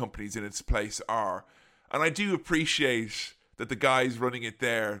other companies in its place are. And I do appreciate that the guys running it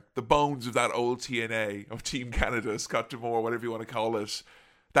there, the bones of that old TNA, of Team Canada, Scott D'Amore, whatever you want to call it,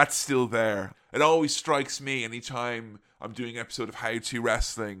 that's still there. It always strikes me anytime I'm doing an episode of How To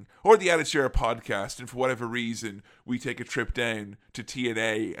Wrestling or the Attitude Era podcast, and for whatever reason we take a trip down to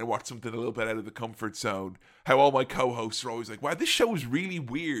TNA and watch something a little bit out of the comfort zone, how all my co-hosts are always like, wow, this show is really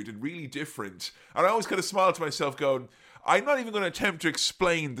weird and really different. And I always kind of smile to myself going, I'm not even going to attempt to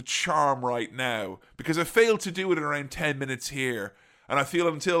explain the charm right now, because I failed to do it in around 10 minutes here. And I feel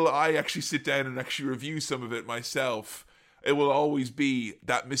until I actually sit down and actually review some of it myself, it will always be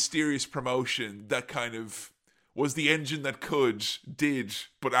that mysterious promotion that kind of was the engine that did,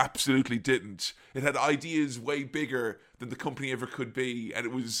 but absolutely didn't. It had ideas way bigger than the company ever could be, and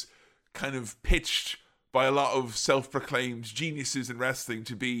it was kind of pitched by a lot of self-proclaimed geniuses in wrestling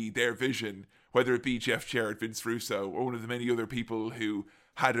to be their vision, whether it be Jeff Jarrett, Vince Russo, or one of the many other people who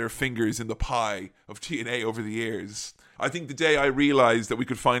had their fingers in the pie of TNA over the years. I think the day I realized that we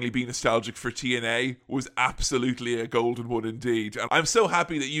could finally be nostalgic for TNA was absolutely a golden one indeed. And I'm so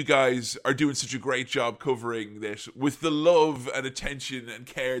happy that you guys are doing such a great job covering this with the love and attention and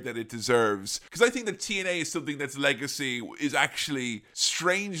care that it deserves. Because I think that TNA is something that's legacy is actually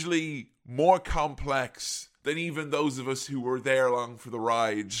strangely more complex than even those of us who were there along for the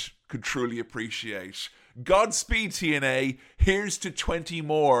ride could truly appreciate. Godspeed, TNA. Here's to 20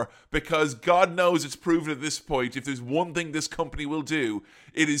 more, because God knows it's proven at this point, if there's one thing this company will do,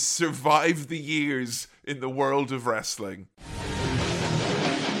 it is survive the years in the world of wrestling.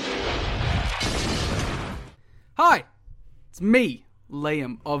 Hi, it's me,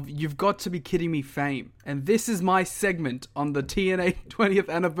 Liam, of You've Got to Be Kidding Me fame, and this is my segment on the TNA 20th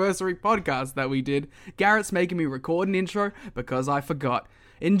anniversary podcast that we did. Garrett's making me record an intro because I forgot.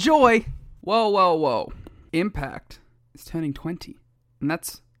 Enjoy! Whoa. Impact is turning 20, and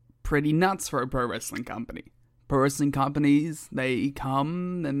that's pretty nuts for a pro wrestling company. Pro wrestling companies, they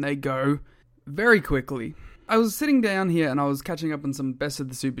come and they go very quickly. I was sitting down here and I was catching up on some Best of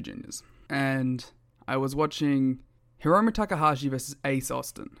the Super Juniors, and I was watching Hiromu Takahashi versus Ace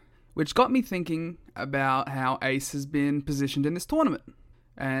Austin, which got me thinking about how Ace has been positioned in this tournament,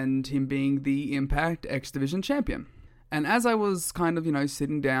 and him being the Impact X Division champion. And as I was kind of,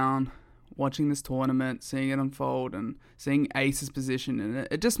 sitting down, watching this tournament, seeing it unfold, and seeing Ace's position in it,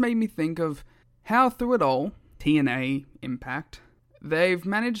 it just made me think of how through it all, TNA, Impact, they've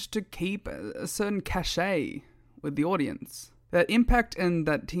managed to keep a certain cachet with the audience. That Impact and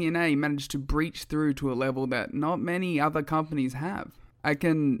that TNA managed to breach through to a level that not many other companies have. I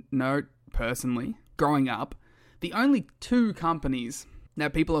can note, personally, growing up, the only two companies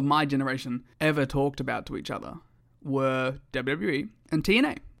that people of my generation ever talked about to each other were WWE and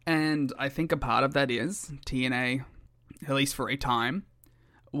TNA. And I think a part of that is TNA, at least for a time,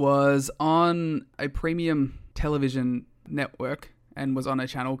 was on a premium television network and was on a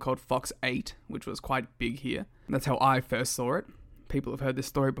channel called Fox 8, which was quite big here. That's how I first saw it. People have heard this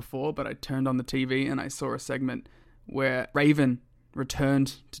story before, but I turned on the TV and I saw a segment where Raven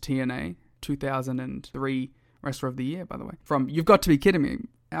returned to TNA, 2003 Wrestler of the Year, by the way, from You've Got to Be Kidding Me,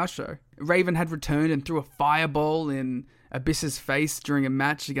 our show. Raven had returned and threw a fireball in Abyss's face during a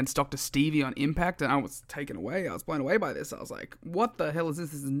match against Dr. Stevie on Impact, and I was taken away. I was blown away by this. I was like, what the hell is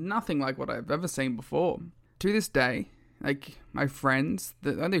this? This is nothing like what I've ever seen before. To this day, like, my friends,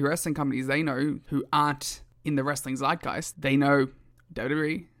 the only wrestling companies they know who aren't in the wrestling zeitgeist, they know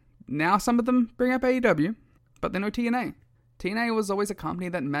WWE. Now some of them bring up AEW, but they know TNA. TNA was always a company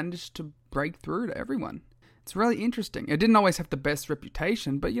that managed to break through to everyone. It's really interesting. It didn't always have the best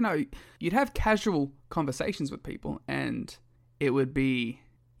reputation, but you'd have casual conversations with people and it would be,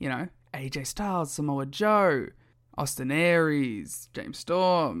 AJ Styles, Samoa Joe, Austin Aries, James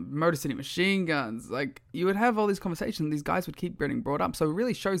Storm, Motor City Machine Guns. Like, you would have all these conversations, these guys would keep getting brought up. So it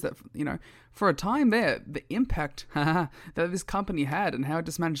really shows that, for a time there, the impact that this company had and how it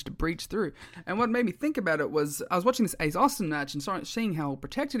just managed to breach through. And what made me think about it was, I was watching this Ace Austin match and seeing how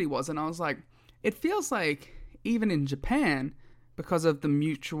protected he was, and I was like, it feels like even in Japan, because of the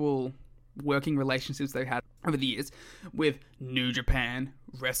mutual working relationships they've had over the years with New Japan,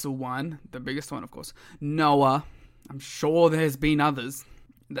 Wrestle One, the biggest one, of course, Noah, I'm sure there's been others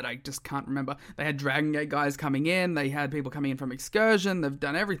that I just can't remember. They had Dragon Gate guys coming in, they had people coming in from Excursion, they've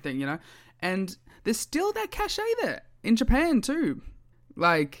done everything, and there's still that cachet there in Japan too.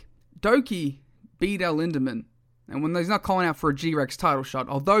 Like, Doki beat El Lindemann, and when he's not calling out for a G-Rex title shot,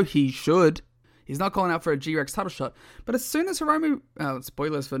 although he should, he's not calling out for a G-Rex title shot. But as soon as Hiromu,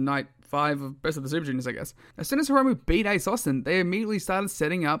 spoilers for night 5 of Best of the Super Juniors, I guess. As soon as Hiromu beat Ace Austin, they immediately started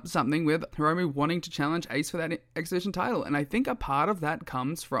setting up something with Hiromu wanting to challenge Ace for that X Division title. And I think a part of that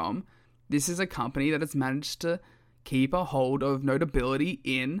comes from, this is a company that has managed to keep a hold of notability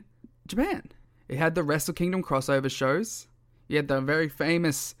in Japan. It had the Wrestle Kingdom crossover shows. You had the very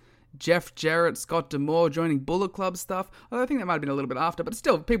famous Jeff Jarrett, Scott D'Amore joining Bullet Club stuff. Although I think that might have been a little bit after, but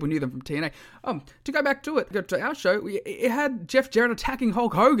still, people knew them from TNA. To go back to it, go to our show, it had Jeff Jarrett attacking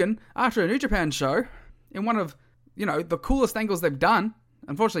Hulk Hogan after a New Japan show in one of, the coolest angles they've done.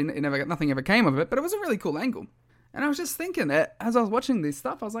 Unfortunately, nothing ever came of it, but it was a really cool angle. And I was just thinking that as I was watching this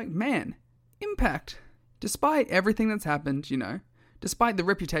stuff, I was like, man, Impact, despite everything that's happened, despite the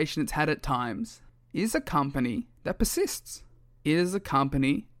reputation it's had at times, is a company that persists. It is a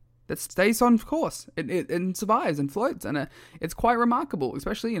company that stays on course and survives and floats. And it's quite remarkable,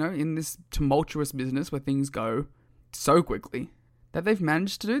 especially, in this tumultuous business where things go so quickly, that they've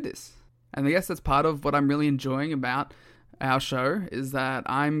managed to do this. And I guess that's part of what I'm really enjoying about our show, is that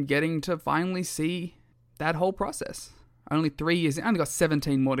I'm getting to finally see that whole process. Only 3 years, I only got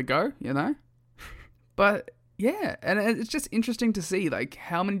 17 more to go, But, Yeah, and it's just interesting to see, like,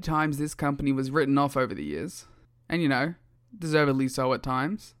 how many times this company was written off over the years. And, you know, deservedly so at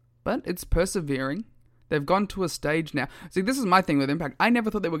times. But it's persevering. They've gone to a stage now. See, this is my thing with Impact. I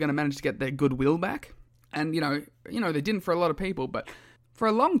never thought they were going to manage to get their goodwill back. And, you know, they didn't for a lot of people. But for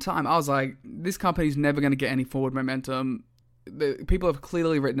a long time, I was like, this company's never going to get any forward momentum. The people have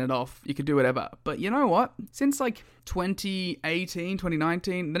clearly written it off. You could do whatever. But you know what? Since, like, 2018,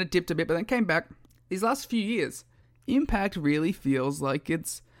 2019, then it dipped a bit, but then came back. These last few years, Impact really feels like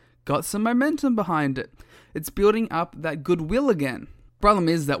it's got some momentum behind it. It's building up that goodwill again. Problem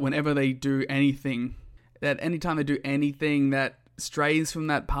is that whenever they do anything, that anytime they do anything that strays from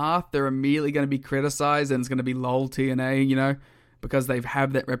that path, they're immediately going to be criticized and it's going to be lol TNA, you know, because they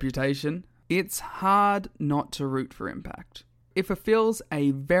have that reputation. It's hard not to root for Impact. It fulfills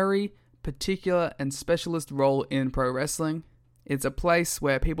a very particular and specialist role in pro wrestling. It's a place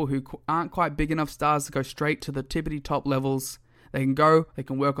where people who aren't quite big enough stars to go straight to the tippity top levels, they can go, they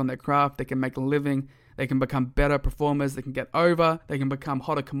can work on their craft, they can make a living, they can become better performers, they can get over, they can become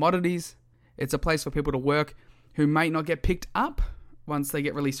hotter commodities. It's a place for people to work who might not get picked up once they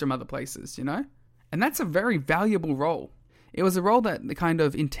get released from other places, you know? And that's a very valuable role. It was a role that the kind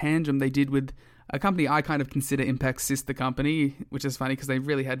of in tandem they did with a company I kind of consider Impact's sister company, which is funny because they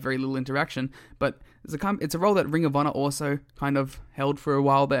really had very little interaction. But it's a role that Ring of Honor also kind of held for a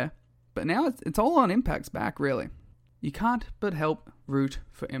while there. But now it's all on Impact's back, really. You can't but help root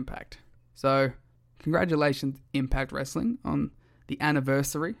for Impact. So, congratulations, Impact Wrestling, on the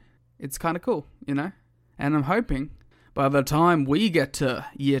anniversary. It's kind of cool, you know? And I'm hoping by the time we get to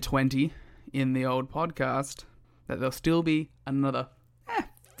year 20 in the old podcast, that there'll still be another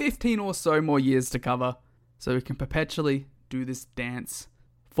 15 or so more years to cover, so we can perpetually do this dance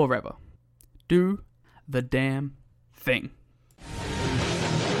forever. Do the damn thing.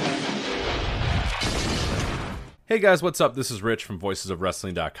 Hey guys, what's up? This is Rich from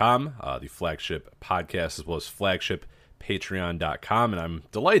VoicesOfWrestling.com, the flagship podcast as well as flagship Patreon.com, and I'm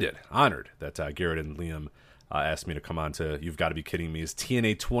delighted, honored that Garrett and Liam asked me to come on to You've Got to Be Kidding Me's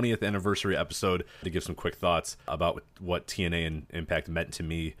TNA 20th anniversary episode to give some quick thoughts about what TNA and Impact meant to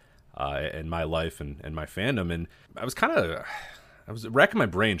me in my life and my fandom. And I was racking my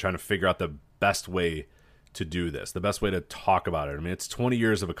brain trying to figure out the best way to do this, the best way to talk about it. I mean, it's 20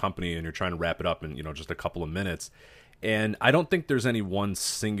 years of a company and you're trying to wrap it up in, just a couple of minutes. And I don't think there's any one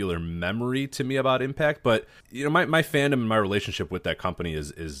singular memory to me about Impact, but my fandom and my relationship with that company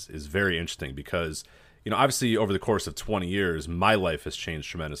is very interesting because obviously over the course of 20 years, my life has changed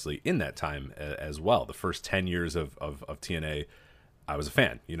tremendously in that time as well. The first 10 years of TNA, I was a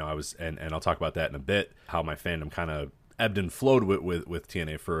fan. I was, and I'll talk about that in a bit, how my fandom kind of ebbed and flowed with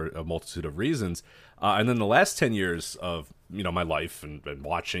TNA for a multitude of reasons. And then the last 10 years of, my life and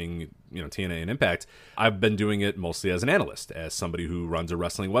watching, TNA and Impact, I've been doing it mostly as an analyst, as somebody who runs a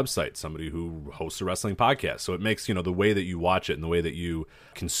wrestling website, somebody who hosts a wrestling podcast. So it makes, the way that you watch it and the way that you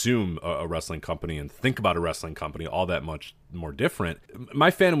consume a wrestling company and think about a wrestling company all that much more different. My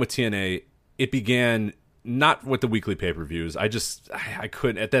fandom with TNA, it began not with the weekly pay-per-views. I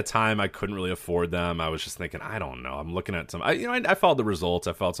couldn't, at that time, I couldn't really afford them. I was just thinking, I don't know. I'm looking at some, I followed the results.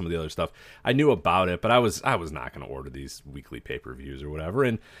 I followed some of the other stuff. I knew about it, but I was not going to order these weekly pay-per-views or whatever.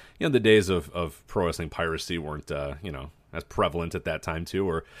 And, the days of pro wrestling piracy weren't, as prevalent at that time too,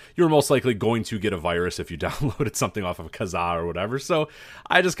 or you were most likely going to get a virus if you downloaded something off of Kazaa or whatever. So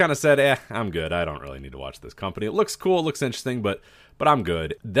I just kind of said, I'm good. I don't really need to watch this company. It looks cool, it looks interesting, but I'm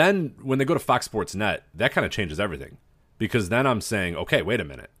good. Then when they go to Fox Sports Net, that kind of changes everything, because then I'm saying, okay, wait a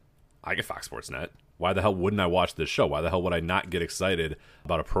minute. I get Fox Sports Net. Why the hell wouldn't I watch this show? Why the hell would I not get excited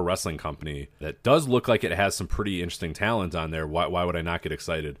about a pro wrestling company that does look like it has some pretty interesting talent on there? Why would I not get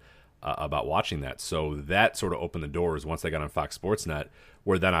excited about watching that? So that sort of opened the doors once I got on Fox Sports Net,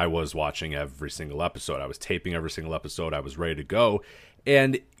 where then I was watching every single episode. I was taping every single episode. I was ready to go.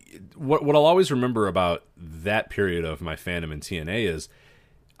 And what I'll always remember about that period of my fandom in TNA is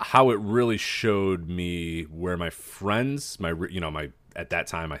how it really showed me where my friends, at that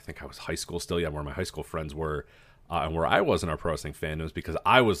time, I think I was high school still, where my high school friends were, and where I was in our pro wrestling fandoms, because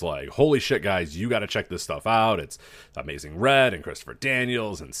I was like, holy shit, guys, you got to check this stuff out. It's Amazing Red and Christopher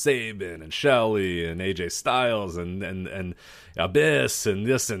Daniels and Sabin and Shelley and AJ Styles and Abyss and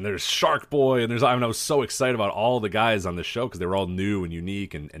this, and there's Shark Boy, and I was so excited about all the guys on the show because they were all new and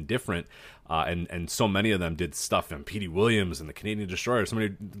unique and different. And so many of them did stuff, and Petey Williams and the Canadian Destroyer. So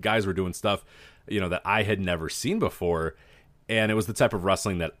many guys were doing stuff, that I had never seen before. And it was the type of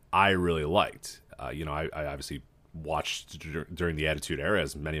wrestling that I really liked. I obviously watched during the Attitude Era,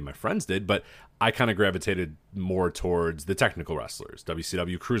 as many of my friends did, but I kind of gravitated more towards the technical wrestlers,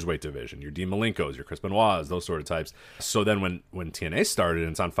 WCW Cruiserweight division, your Dean Malenkos, your Chris Benoits, those sort of types. So then when TNA started,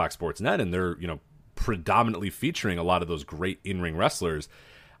 and it's on Fox Sports Net, and they're, predominantly featuring a lot of those great in-ring wrestlers,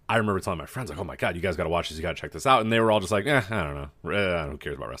 I remember telling my friends, like, oh my God, you guys got to watch this, you got to check this out. And they were all just like, I don't know. I don't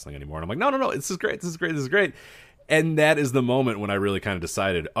care about wrestling anymore. And I'm like, no, this is great. And that is the moment when I really kind of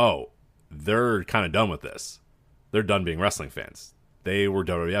decided, oh, they're kind of done with this. They're done being wrestling fans. They were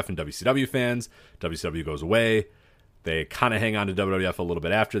WWF and WCW fans. WCW goes away. They kind of hang on to WWF a little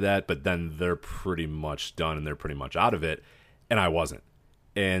bit after that, but then they're pretty much done and they're pretty much out of it. And I wasn't.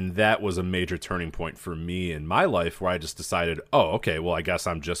 And that was a major turning point for me in my life, where I just decided, oh, okay, well, I guess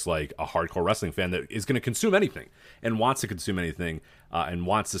I'm just like a hardcore wrestling fan that is going to consume anything and wants to consume anything and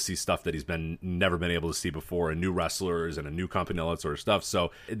wants to see stuff that he's never been able to see before, and new wrestlers and a new company and all that sort of stuff.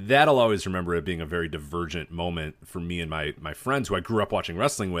 So that I'll always remember it being a very divergent moment for me and my friends who I grew up watching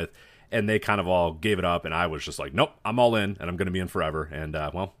wrestling with, and they kind of all gave it up, and I was just like, nope, I'm all in, and I'm going to be in forever. And,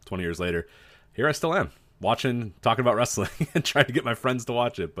 20 years later, here I still am, talking about wrestling and trying to get my friends to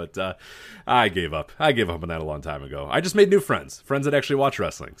watch it. But I gave up. I gave up on that a long time ago. I just made new friends that actually watch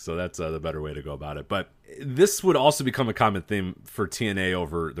wrestling. So that's the better way to go about it. But this would also become a common theme for TNA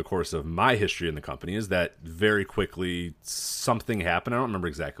over the course of my history in the company, is that very quickly something happened. I don't remember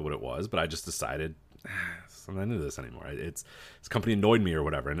exactly what it was, but I just decided, I'm not into this anymore. This company annoyed me or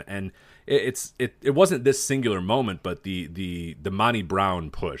whatever. And it wasn't this singular moment, but the Monty Brown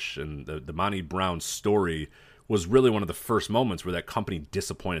push and the Monty Brown story was really one of the first moments where that company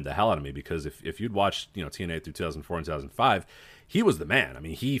disappointed the hell out of me. Because if you'd watched TNA through 2004 and 2005, he was the man. I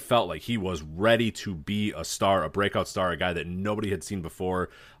mean, he felt like he was ready to be a star, a breakout star, a guy that nobody had seen before,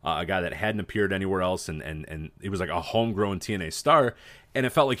 a guy that hadn't appeared anywhere else, and he was like a homegrown TNA star. And it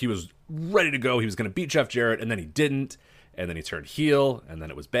felt like he was ready to go. He was going to beat Jeff Jarrett, and then he didn't. And then he turned heel, and then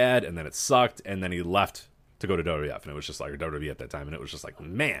it was bad, and then it sucked, and then he left to go to WWF, and it was just like, or WWE at that time, and it was just like,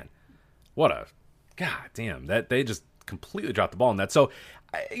 man, what a, god damn, that they just completely dropped the ball on that. So,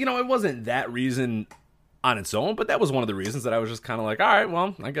 it wasn't that reason on its own, but that was one of the reasons that I was just kind of like, all right,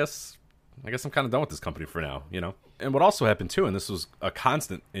 well, I guess I'm kind of done with this company for now, And what also happened too, and this was a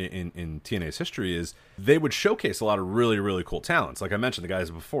constant in TNA's history, is they would showcase a lot of really, really cool talents. Like I mentioned, the guys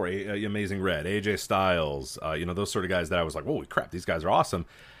before, Amazing Red, AJ Styles, those sort of guys that I was like, holy crap, these guys are awesome.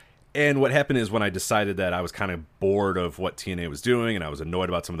 And what happened is, when I decided that I was kind of bored of what TNA was doing, and I was annoyed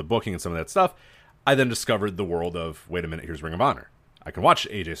about some of the booking and some of that stuff, I then discovered the world of, wait a minute, here's Ring of Honor. I can watch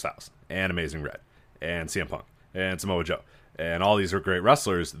AJ Styles and Amazing Red and CM Punk and Samoa Joe. And all these are great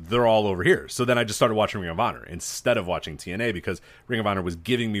wrestlers. They're all over here. So then I just started watching Ring of Honor instead of watching TNA, because Ring of Honor was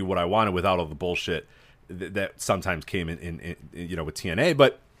giving me what I wanted without all the bullshit that sometimes came in with TNA.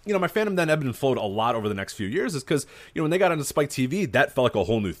 But, my fandom then ebbed and flowed a lot over the next few years, is because, when they got onto Spike TV, that felt like a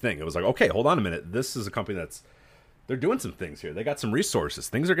whole new thing. It was like, okay, hold on a minute. This is a company they're doing some things here. They got some resources.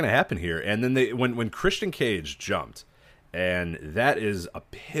 Things are going to happen here. And then when Christian Cage jumped, and that is a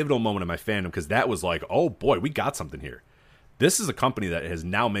pivotal moment in my fandom, because that was like, oh boy, we got something here. This is a company that is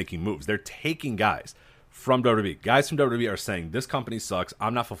now making moves. They're taking guys from WWE. Guys from WWE are saying, this company sucks.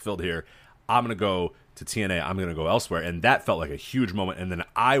 I'm not fulfilled here. I'm going to go to TNA. I'm going to go elsewhere. And that felt like a huge moment. And then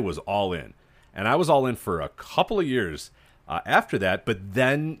I was all in. And I was all in for a couple of years after that. But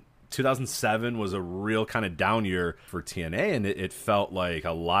then 2007 was a real kind of down year for TNA. And it felt like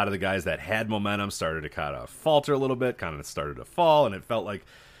a lot of the guys that had momentum started to kind of falter a little bit, kind of started to fall. And it felt like,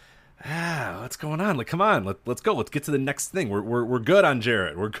 what's going on? Like, come on, let's go. Let's get to the next thing. We're good on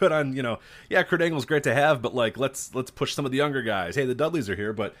Jarrett. We're good on, Kurt Angle's great to have, but like, let's push some of the younger guys. Hey, the Dudleys are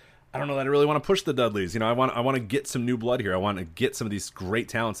here, but I don't know that I really want to push the Dudleys. I want to get some new blood here. I want to get some of these great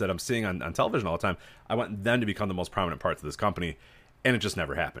talents that I'm seeing on television all the time. I want them to become the most prominent parts of this company, and it just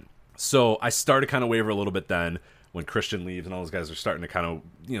never happened. So I started to kind of waver a little bit then when Christian leaves and all those guys are starting to kind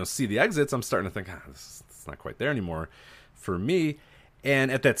of, see the exits. I'm starting to think, it's not quite there anymore for me.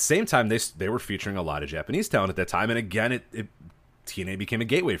 And at that same time, they were featuring a lot of Japanese talent at that time. And again, TNA became a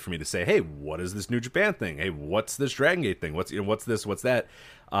gateway for me to say, hey, what is this New Japan thing? Hey, what's this Dragon Gate thing? What's this? What's that?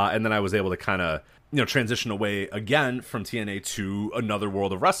 And then I was able to kind of transition away again from TNA to another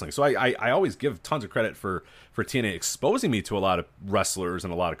world of wrestling. So I always give tons of credit for TNA exposing me to a lot of wrestlers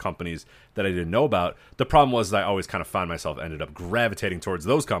and a lot of companies that I didn't know about. The problem was I always kind of found myself ended up gravitating towards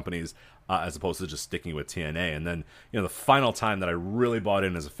those companies as opposed to just sticking with TNA. And then, the final time that I really bought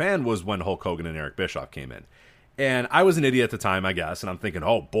in as a fan was when Hulk Hogan and Eric Bischoff came in. And I was an idiot at the time, I guess, and I'm thinking,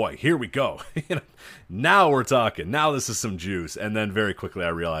 oh boy, here we go. Now we're talking. Now this is some juice. And then very quickly I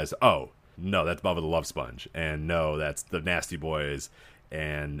realized, oh, no, that's Bubba the Love Sponge. And no, that's the Nasty Boys.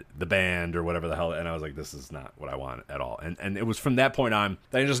 and the band or whatever the hell, and I was like, this is not what I want at all. And it was from that point on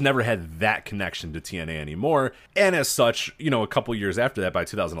that I just never had that connection to TNA anymore. And as such, a couple years after that, by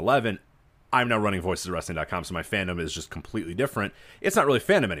 2011, I'm now running voicesofwrestling.com, so my fandom is just completely different. It's not really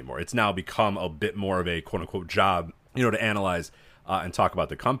fandom anymore. It's now become a bit more of a quote-unquote job, to analyze and talk about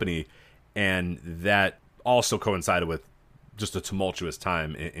the company. And that also coincided with just a tumultuous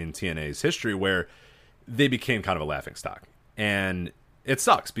time in TNA's history where they became kind of a laughingstock. And it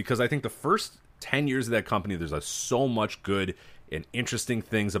sucks because I think the first 10 years of that company, there's so much good and interesting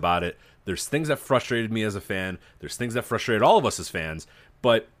things about it. There's things that frustrated me as a fan. There's things that frustrated all of us as fans.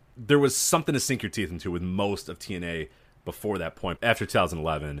 But there was something to sink your teeth into with most of TNA before that point. After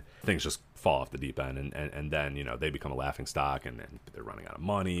 2011, things just fall off the deep end, and then they become a laughing stock, and they're running out of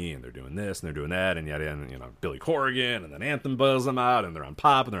money, and they're doing this and they're doing that, and yet Billy Corrigan, and then Anthem bails them out, and they're on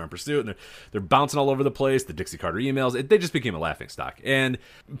Pop, and they're on Pursuit, and they're bouncing all over the place. The Dixie Carter emails, they just became a laughing stock. And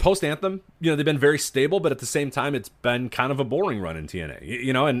post Anthem, they've been very stable, but at the same time, it's been kind of a boring run in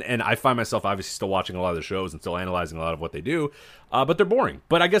TNA. And I find myself obviously still watching a lot of the shows and still analyzing a lot of what they do. But they're boring.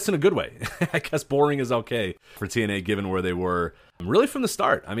 But I guess in a good way. I guess boring is okay for TNA given where they were really from the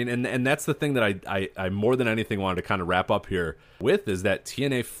start. I mean, and that's the thing that I more than anything wanted to kind of wrap up here with, is that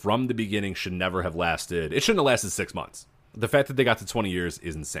TNA from the beginning should never have lasted. It shouldn't have lasted 6 months. The fact that they got to 20 years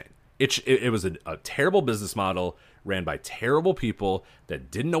is insane. It was a terrible business model ran by terrible people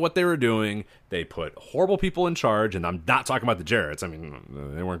that didn't know what they were doing. They put horrible people in charge, and I'm not talking about the Jarretts. I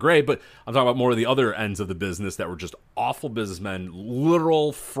mean, they weren't great, but I'm talking about more of the other ends of the business that were just awful businessmen,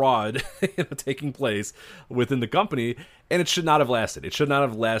 literal fraud taking place within the company, and it should not have lasted. It should not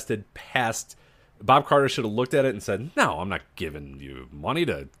have lasted past... Bob Carter should have looked at it and said, no, I'm not giving you money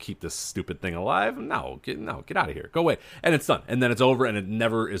to keep this stupid thing alive. No, get out of here. Go away. And it's done. And then it's over, and it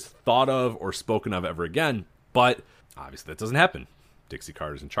never is thought of or spoken of ever again. But obviously that doesn't happen. Dixie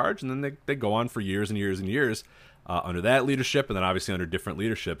Carter's in charge, and then they go on for years and years and years under that leadership, and then obviously under different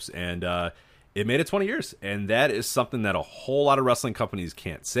leaderships. And it made it 20 years. And that is something that a whole lot of wrestling companies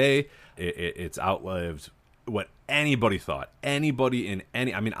can't say. It's outlived what anybody thought. Anybody in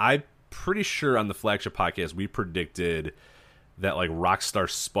any... I mean, I'm pretty sure on the flagship podcast we predicted that like Rockstar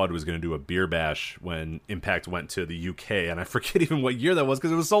Spud was going to do a beer bash when Impact went to the UK, and I forget even what year that was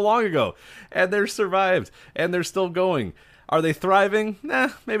because it was so long ago. And they're survived, and they're still going. Are they thriving?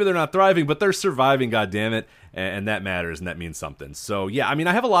 Maybe they're not thriving, but they're surviving, goddammit, and that matters, and that means something. So yeah, I mean,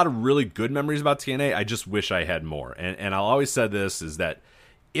 I have a lot of really good memories about TNA. I just wish I had more. And I'll always say this, is that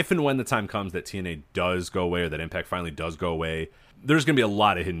if and when the time comes that TNA does go away, or that Impact finally does go away, there's going to be a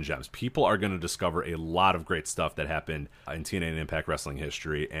lot of hidden gems. People are going to discover a lot of great stuff that happened in TNA and Impact Wrestling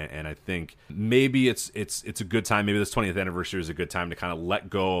history, and I think maybe it's a good time. Maybe this 20th anniversary is a good time to kind of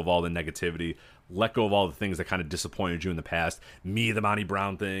let go of all the negativity, let go of all the things that kind of disappointed you in the past. Me, the Monty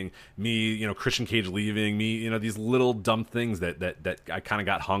Brown thing, me, Christian Cage leaving, me, these little dumb things that I kind of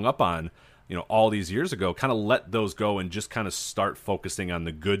got hung up on, all these years ago. Kind of let those go and just kind of start focusing on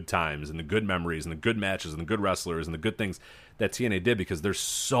the good times and the good memories and the good matches and the good wrestlers and the good things that TNA did, because there's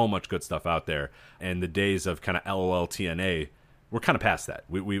so much good stuff out there. And the days of kind of LOL TNA, we're kind of past that.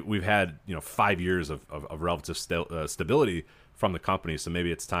 We've had 5 years of relative stability from the company, so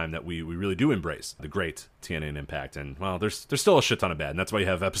maybe it's time that we really do embrace the great TNA and Impact. And well, there's still a shit ton of bad, and that's why you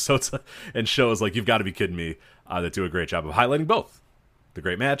have episodes and shows like You've Got to Be Kidding Me that do a great job of highlighting both the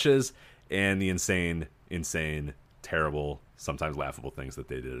great matches and the insane, terrible, sometimes laughable things that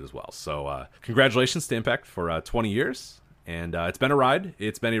they did as well. So congratulations to Impact for 20 years. And it's been a ride.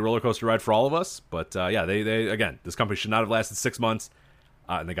 It's been a roller coaster ride for all of us. But yeah, they again, this company should not have lasted 6 months,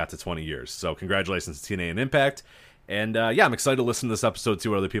 and they got to 20 years. So congratulations to TNA and Impact. And yeah, I'm excited to listen to this episode, see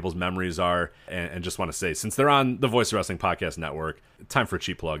what other people's memories are. And just want to say, since they're on the Voice of Wrestling Podcast Network, time for a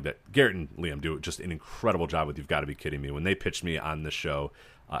cheap plug that Garrett and Liam do just an incredible job with You've Got to Be Kidding Me. When they pitched me on this show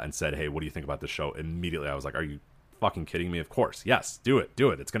and said, hey, what do you think about this show? Immediately I was like, are you fucking kidding me? Of course. Yes, do it.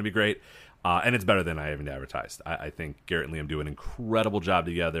 It's going to be great. And it's better than I even advertised. I think Garrett and Liam do an incredible job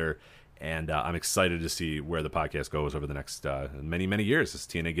together, and I'm excited to see where the podcast goes over the next many, many years as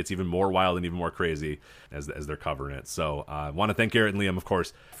TNA gets even more wild and even more crazy as they're covering it. So I want to thank Garrett and Liam, of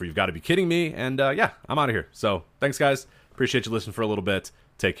course, for You've Got to Be Kidding Me, and yeah, I'm out of here. So thanks, guys. Appreciate you listening for a little bit.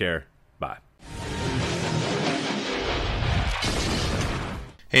 Take care. Bye.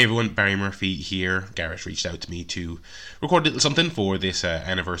 Hey everyone, Barry Murphy here. Garrett reached out to me to record a little something for this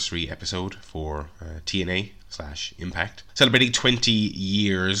anniversary episode for TNA/Impact, celebrating 20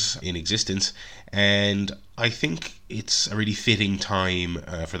 years in existence. And I think it's a really fitting time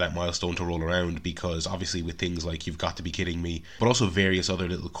for that milestone to roll around, because obviously with things like You've Got to Be Kidding Me, but also various other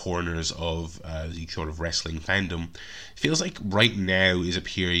little corners of the sort of wrestling fandom, it feels like right now is a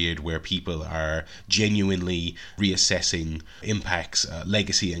period where people are genuinely reassessing Impact's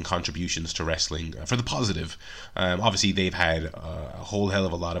legacy and contributions to wrestling for the positive. Obviously they've had a whole hell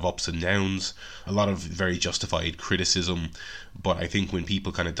of a lot of ups and downs, a lot of very justified criticism, but I think when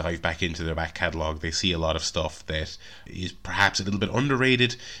people kind of dive back into their back catalogue, they see a lot of stuff that is perhaps a little bit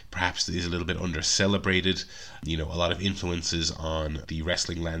underrated, perhaps is a little bit under-celebrated. You know, a lot of influences on the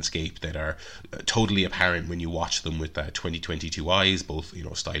wrestling landscape that are totally apparent when you watch them with 2022 eyes, both, you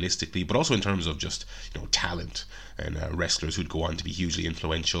know, stylistically, but also in terms of just, you know, talent and wrestlers who'd go on to be hugely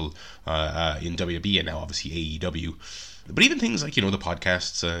influential in WWE and now obviously AEW. But even things like, you know, the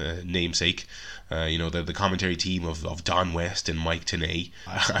podcast's namesake, you know, the commentary team of Don West and Mike TNA.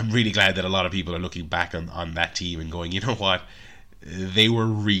 I'm really glad that a lot of people are looking back on that team and going, you know what? They were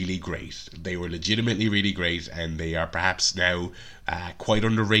really great. They were legitimately really great, and they are perhaps now quite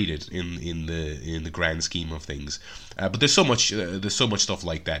underrated in the grand scheme of things. But there's so much stuff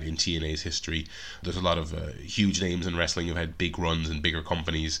like that in TNA's history. There's a lot of huge names in wrestling who've had big runs in bigger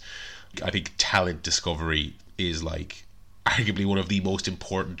companies. I think talent discovery is like arguably one of the most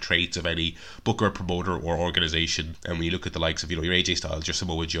important traits of any booker, promoter, or organization. And when you look at the likes of, you know, your AJ Styles, your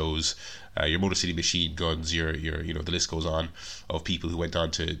Samoa Joes, your Motor City Machine Guns, your you know, the list goes on of people who went on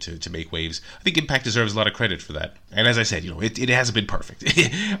to make waves. I think Impact deserves a lot of credit for that. And as I said, you know, it hasn't been perfect.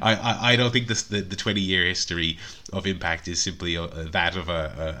 I don't think the 20-year history of Impact is simply that of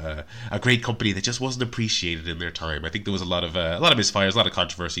a great company that just wasn't appreciated in their time. I think there was a lot of misfires, a lot of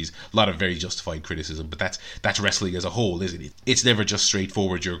controversies, a lot of very justified criticism. But that's wrestling as a whole, isn't it? It's never just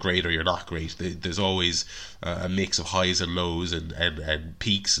straightforward. You're great or you're not great. There's always a mix of highs and lows and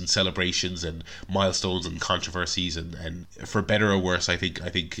peaks and celebrations and milestones and controversies, and for better or worse, I think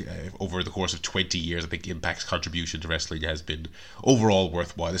over the course of 20 years, I think Impact's contribution to wrestling has been overall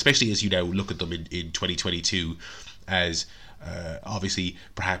worthwhile, especially as you now look at them in 2022 as obviously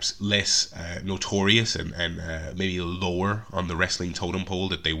perhaps less notorious and maybe lower on the wrestling totem pole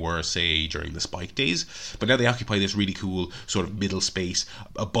that they were, say, during the Spike days. But now they occupy this really cool sort of middle space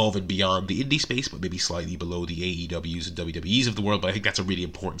above and beyond the indie space, but maybe slightly below the AEWs and WWEs of the world. But I think that's a really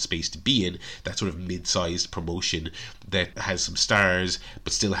important space to be in, that sort of mid-sized promotion that has some stars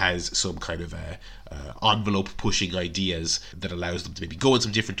but still has some kind of envelope pushing ideas that allows them to maybe go in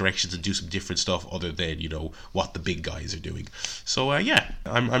some different directions and do some different stuff other than, you know, what the big guys are doing. So yeah,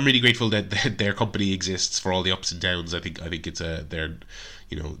 I'm really grateful that their company exists for all the ups and downs. I think it's they're,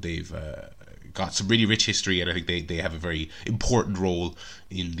 you know, they've got some really rich history, and I think they have a very important role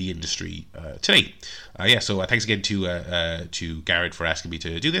in the industry today. So thanks again to Garrett for asking me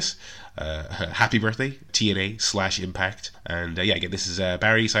to do this. Happy birthday, TNA/Impact. And again, this is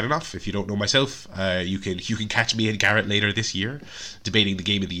Barry signing off. If you don't know myself, you can catch me and Garrett later this year debating the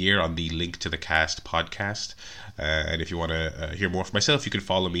game of the year on the Link to the Cast podcast. And if you want to hear more from myself, you can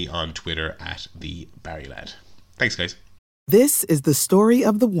follow me on Twitter at @TheBarryLad. Thanks, guys. This is the story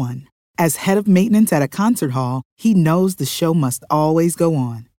of the one. As head of maintenance at a concert hall, he knows the show must always go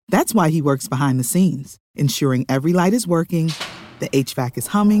on. That's why he works behind the scenes, ensuring every light is working, the HVAC is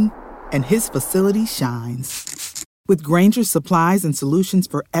humming, and his facility shines. With Grainger's supplies and solutions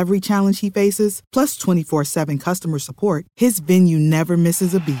for every challenge he faces, plus 24/7 customer support, his venue never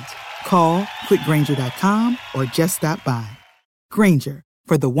misses a beat. Call quickgrainger.com or just stop by. Grainger,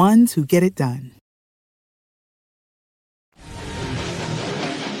 for the ones who get it done.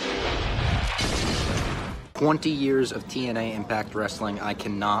 "20 years of TNA Impact Wrestling. I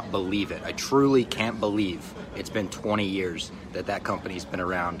cannot believe it. I truly can't believe it's been 20 years that company's been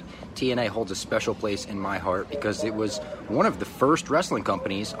around. TNA holds a special place in my heart because it was one of the first wrestling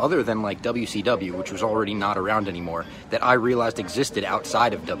companies, other than like WCW, which was already not around anymore, that I realized existed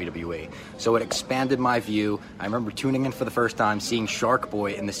outside of WWE. So it expanded my view. I remember tuning in for the first time, seeing Shark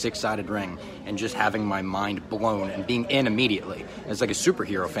Boy in the six-sided ring, and just having my mind blown and being in immediately. As like a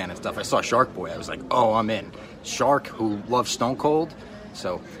superhero fan and stuff, I saw Shark Boy. I was like, oh, I'm in. Shark, who loves Stone Cold.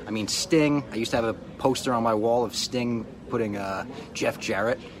 So, I mean, Sting. I used to have a poster on my wall of Sting putting Jeff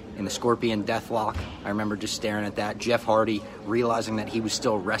Jarrett in the Scorpion Deathlock. I remember just staring at that. Jeff Hardy, realizing that he was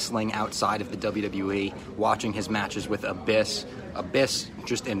still wrestling outside of the WWE, watching his matches with Abyss. Abyss,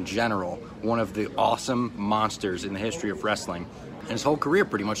 just in general, one of the awesome monsters in the history of wrestling. And his whole career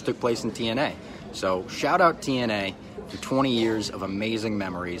pretty much took place in TNA. So, shout out TNA for 20 years of amazing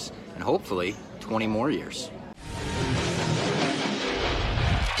memories, and hopefully 20 more years.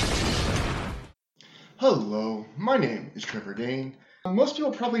 Hello, my name is Trevor Dane, Most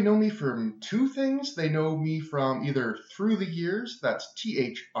people probably know me from two things. They know me from either Through the Years, that's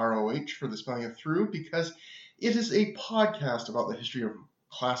THROH for the spelling of through, because it is a podcast about the history of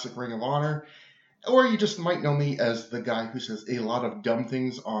classic Ring of Honor. Or you just might know me as the guy who says a lot of dumb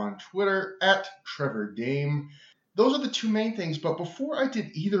things on Twitter, at Trevor Dame. Those are the two main things, but before I did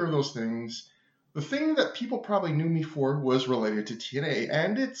either of those things, the thing that people probably knew me for was related to TNA,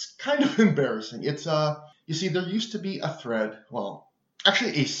 and it's kind of embarrassing. It's, you see, there used to be a thread, well,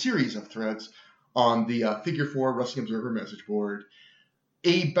 actually a series of threads on the Figure 4 Wrestling Observer message board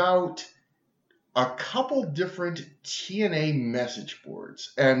about a couple different TNA message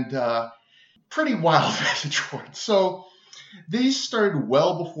boards, and pretty wild message boards. So these started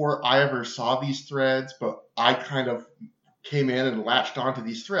well before I ever saw these threads, but I kind of came in and latched onto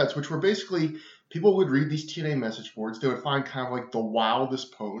these threads, which were basically people would read these TNA message boards. They would find kind of like the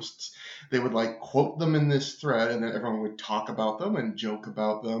wildest posts. They would like quote them in this thread, and then everyone would talk about them and joke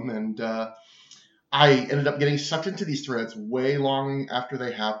about them. And I ended up getting sucked into these threads way long after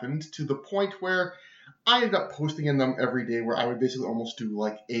they happened, to the point where I ended up posting in them every day, where I would basically almost do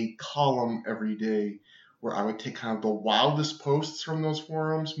like a column every day, where I would take kind of the wildest posts from those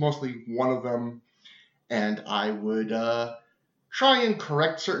forums, mostly one of them, and I would try and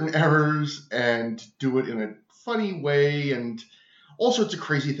correct certain errors and do it in a funny way, and all sorts of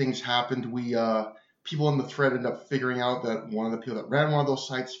crazy things happened. People in the thread ended up figuring out that one of the people that ran one of those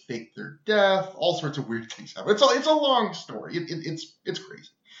sites faked their death. All sorts of weird things happened. It's a long story. It's crazy.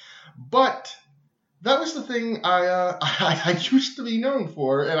 But that was the thing I used to be known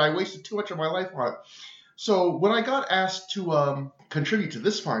for, and I wasted too much of my life on it. So when I got asked to contribute to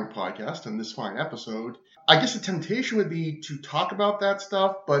this fine podcast and this fine episode, I guess the temptation would be to talk about that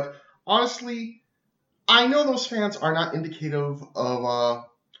stuff, but honestly, I know those fans are not indicative of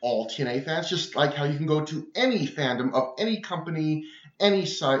all TNA fans, just like how you can go to any fandom of any company, any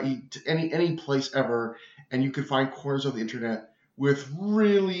site, any place ever, and you can find corners of the internet with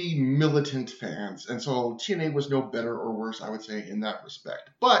really militant fans. And so TNA was no better or worse, I would say, in that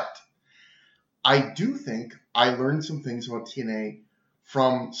respect. But I do think I learned some things about TNA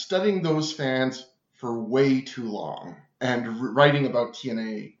from studying those fans for way too long and writing about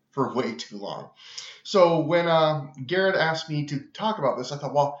TNA for way too long. So when Garrett asked me to talk about this, I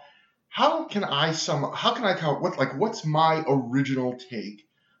thought, well, how can I come up what's my original take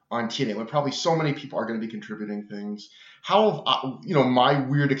on TNA when probably so many people are going to be contributing things? How have my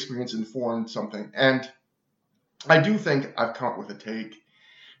weird experience informed something? And I do think I've come up with a take.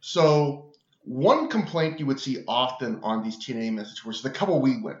 So one complaint you would see often on these TNA message boards, the couple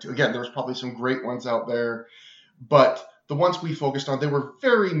we went to, again, there was probably some great ones out there, but the ones we focused on, they were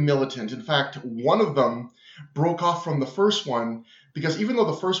very militant. In fact, one of them broke off from the first one because even though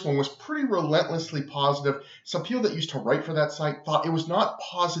the first one was pretty relentlessly positive, some people that used to write for that site thought it was not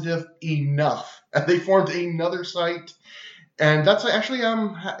positive enough, and they formed another site. And that's actually,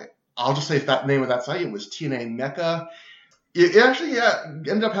 I'll just say that name of that site, it was TNA Mecca. It actually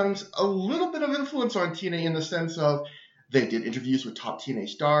ended up having a little bit of influence on TNA in the sense of they did interviews with top TNA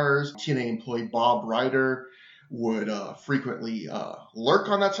stars. TNA employee Bob Ryder would frequently lurk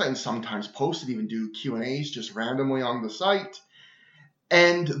on that site and sometimes post and even do Q&As just randomly on the site.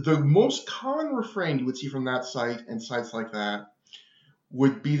 And the most common refrain you would see from that site and sites like that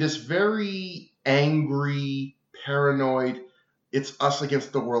would be this very angry, paranoid, it's us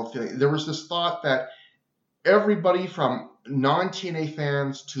against the world feeling. There was this thought that everybody from non-TNA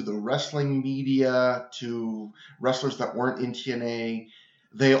fans to the wrestling media to wrestlers that weren't in TNA,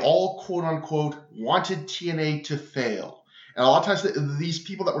 they all, quote-unquote, wanted TNA to fail. And a lot of times these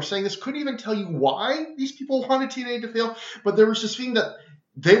people that were saying this couldn't even tell you why these people wanted TNA to fail, but there was this feeling that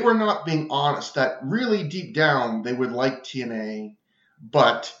they were not being honest, that really deep down they would like TNA,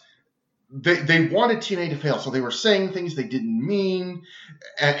 but they wanted TNA to fail. So they were saying things they didn't mean,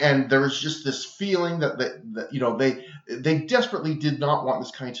 and there was just this feeling that they desperately did not want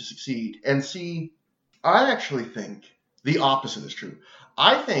this kind to succeed. And see, I actually think the opposite is true.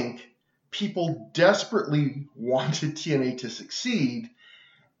 I think people desperately wanted TNA to succeed,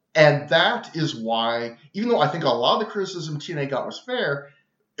 and that is why, even though I think a lot of the criticism TNA got was fair,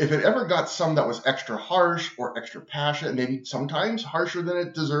 if it ever got some that was extra harsh or extra passionate, maybe sometimes harsher than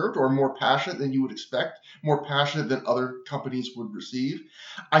it deserved or more passionate than you would expect, more passionate than other companies would receive,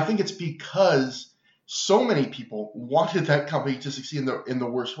 I think it's because so many people wanted that company to succeed in the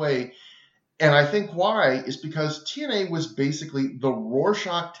worst way. And I think why is because TNA was basically the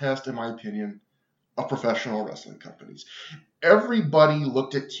Rorschach test, in my opinion, of professional wrestling companies. Everybody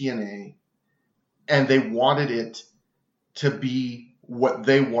looked at TNA and they wanted it to be what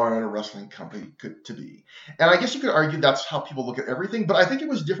they wanted a wrestling company to be. And I guess you could argue that's how people look at everything, but I think it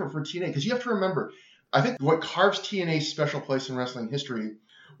was different for TNA because you have to remember, I think what carves TNA's special place in wrestling history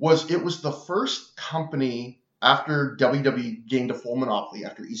was it was the first company after WWE gained a full monopoly,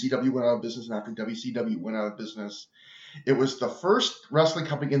 after ECW went out of business and after WCW went out of business. It was the first wrestling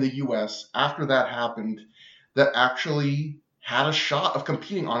company in the US after that happened that actually had a shot of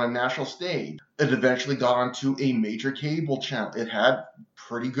competing on a national stage. It eventually got onto a major cable channel. It had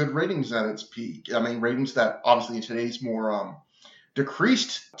pretty good ratings at its peak. I mean, ratings that obviously in today's more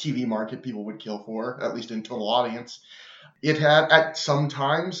decreased TV market people would kill for, at least in total audience. It had at some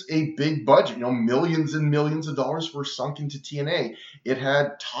times a big budget, millions and millions of dollars were sunk into TNA. It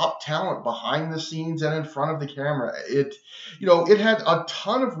had top talent behind the scenes and in front of the camera. It had a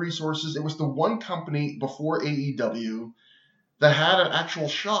ton of resources. It was the one company before AEW that had an actual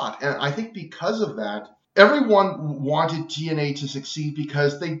shot. And I think because of that, everyone wanted TNA to succeed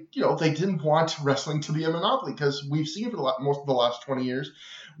because they didn't want wrestling to be a monopoly. Because we've seen for most of the last 20 years,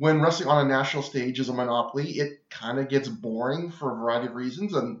 when wrestling on a national stage is a monopoly, it kind of gets boring for a variety of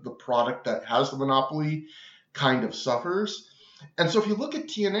reasons, and the product that has the monopoly kind of suffers. And so if you look at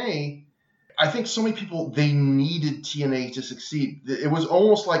TNA, I think so many people, they needed TNA to succeed. It was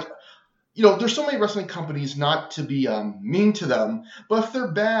almost like, there's so many wrestling companies, not to be mean to them, but if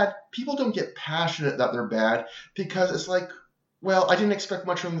they're bad, people don't get passionate that they're bad because it's like, well, I didn't expect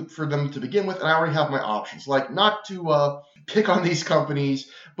much for them to begin with, and I already have my options. Like, not to pick on these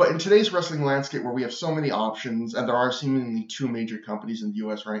companies, but in today's wrestling landscape where we have so many options, and there are seemingly 2 major companies in the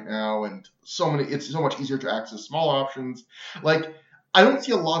U.S. right now, and it's so much easier to access small options. Like, I don't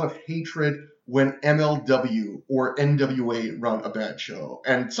see a lot of hatred when MLW or NWA run a bad show.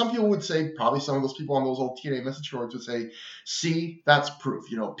 And some people would say, probably some of those people on those old TNA message boards would say, see, that's proof.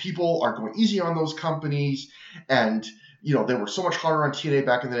 People are going easy on those companies, and they were so much harder on TNA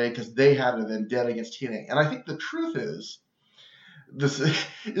back in the day because they had a vendetta against TNA. And I think the truth is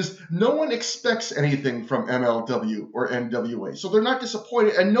no one expects anything from MLW or NWA. So they're not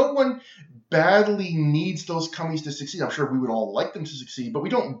disappointed, and no one badly needs those companies to succeed. I'm sure we would all like them to succeed, but we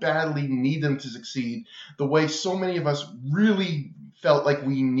don't badly need them to succeed the way so many of us really felt like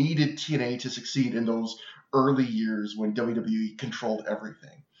we needed TNA to succeed in those early years when WWE controlled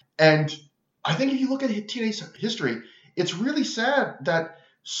everything. And I think if you look at TNA's history, it's really sad that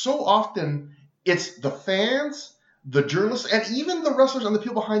so often it's the fans, the journalists, and even the wrestlers and the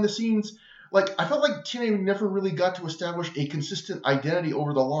people behind the scenes. Like, I felt like TNA never really got to establish a consistent identity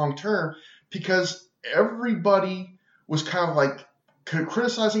over the long term because everybody was kind of like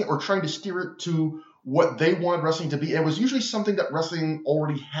criticizing it or trying to steer it to what they wanted wrestling to be. And it was usually something that wrestling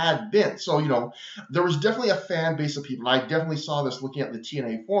already had been. So, there was definitely a fan base of people, and I definitely saw this looking at the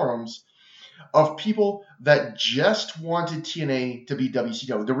TNA forums, of people that just wanted TNA to be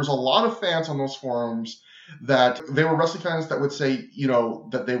WCW. There was a lot of fans on those forums that they were wrestling fans that would say,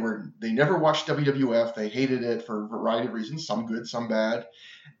 that they never watched WWF. They hated it for a variety of reasons, some good, some bad.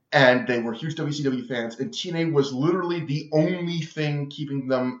 And they were huge WCW fans. And TNA was literally the only thing keeping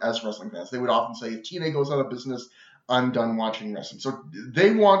them as wrestling fans. They would often say, if TNA goes out of business, I'm done watching wrestling. So a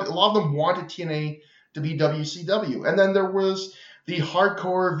lot of them wanted TNA to be WCW. And then there was the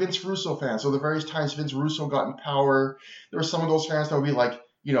hardcore Vince Russo fans. So the various times Vince Russo got in power, there were some of those fans that would be like,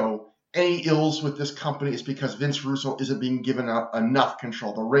 any ills with this company is because Vince Russo isn't being given enough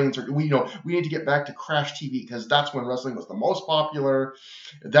control. The reins are, we need to get back to Crash TV because that's when wrestling was the most popular.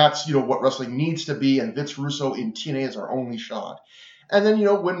 That's, what wrestling needs to be. And Vince Russo in TNA is our only shot. And then,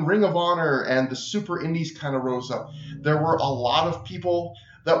 when Ring of Honor and the Super Indies kind of rose up, there were a lot of people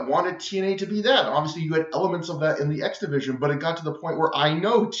that wanted TNA to be that. Obviously, you had elements of that in the X Division, but it got to the point where I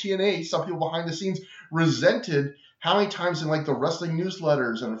know TNA, some people behind the scenes, resented how many times in like the wrestling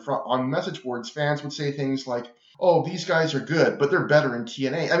newsletters and on message boards, fans would say things like, oh, these guys are good, but they're better in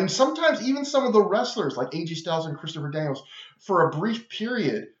TNA. I mean, sometimes even some of the wrestlers like AJ Styles and Christopher Daniels, for a brief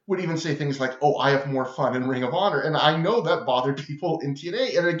period, would even say things like, oh, I have more fun in Ring of Honor. And I know that bothered people in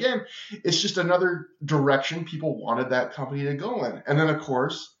TNA. And again, it's just another direction people wanted that company to go in. And then, of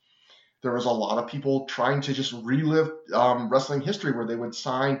course, there was a lot of people trying to just relive wrestling history where they would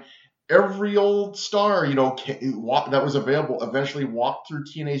sign every old star, that was available, eventually walked through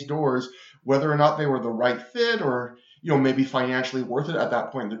TNA's doors, whether or not they were the right fit or, maybe financially worth it at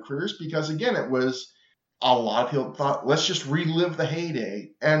that point in their careers. Because again, it was a lot of people thought, let's just relive the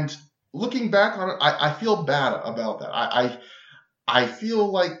heyday. And looking back on it, I feel bad about that. I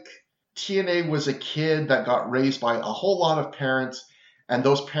feel like TNA was a kid that got raised by a whole lot of parents, And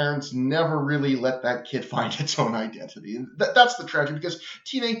those parents never really let that kid find its own identity. And that's the tragedy, because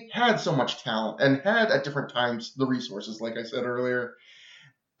TNA had so much talent and had at different times the resources, like I said earlier.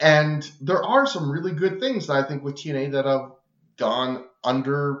 And there are some really good things that I think with TNA that have gone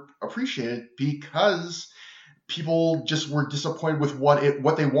underappreciated because people just were disappointed with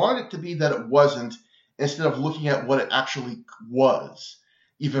what they wanted it to be that it wasn't, instead of looking at what it actually was,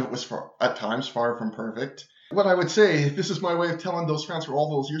 even if it was at times far from perfect. What I would say, this is my way of telling those fans for all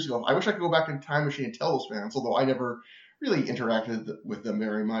those years ago, I wish I could go back in time machine and tell those fans, although I never really interacted with them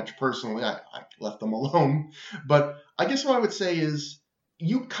very much personally. I left them alone. But I guess what I would say is,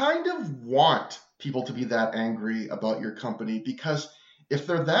 you kind of want people to be that angry about your company, because if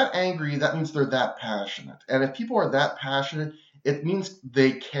they're that angry, that means they're that passionate. And if people are that passionate, it means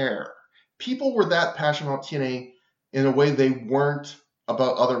they care. People were that passionate about TNA in a way they weren't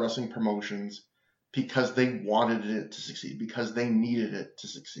about other wrestling promotions, because they wanted it to succeed, because they needed it to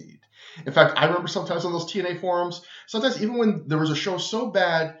succeed. In fact, I remember sometimes on those TNA forums, sometimes even when there was a show so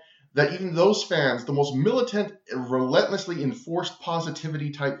bad that even those fans, the most militant, relentlessly enforced positivity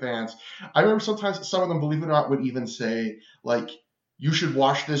type fans, I remember sometimes some of them, believe it or not, would even say, like, you should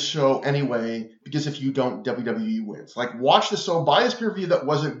watch this show anyway, because if you don't, WWE wins. Like, watch this show, buy this pay-per-view that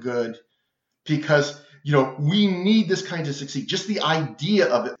wasn't good, because, we need this kind to succeed. Just the idea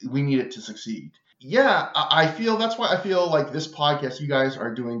of it, we need it to succeed. Yeah, that's why I feel like this podcast, you guys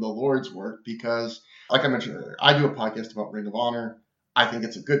are doing the Lord's work, because, like I mentioned earlier, I do a podcast about Ring of Honor. I think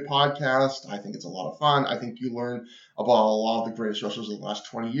it's a good podcast. I think it's a lot of fun. I think you learn about a lot of the greatest wrestlers of the last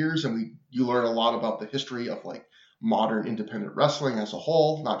 20 years, and you learn a lot about the history of, like, modern independent wrestling as a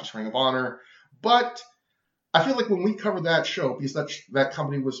whole, not just Ring of Honor. But I feel like when we cover that show, because that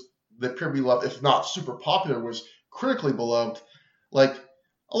company was that pure beloved, if not super popular, was critically beloved, like,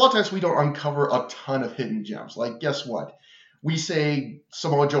 a lot of times we don't uncover a ton of hidden gems. Like, guess what? We say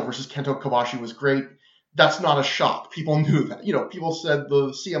Samoa Joe versus Kento Kobashi was great. That's not a shock. People knew that. People said the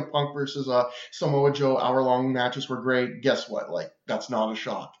CM Punk versus Samoa Joe hour-long matches were great. Guess what? Like, that's not a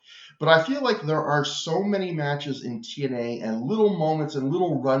shock. But I feel like there are so many matches in TNA and little moments and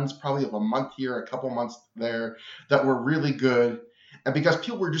little runs, probably of a month here, a couple months there, that were really good. And because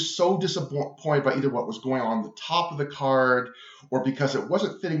people were just so disappointed by either what was going on the top of the card, or because it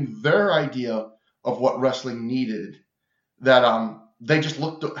wasn't fitting their idea of what wrestling needed, that they just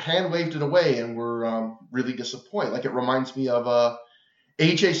hand-waved it away and were really disappointed. Like, it reminds me of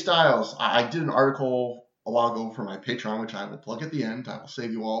AJ Styles. I did an article a while ago for my Patreon, which I will plug at the end. I will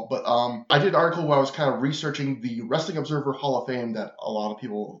save you all. But I did an article where I was kind of researching the Wrestling Observer Hall of Fame that a lot of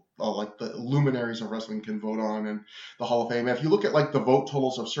people, like the luminaries of wrestling, can vote on, and the Hall of Fame. And if you look at, like, the vote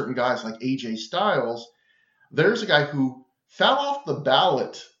totals of certain guys like AJ Styles, there's a guy who fell off the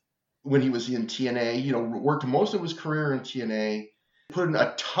ballot when he was in TNA, worked most of his career in TNA, put in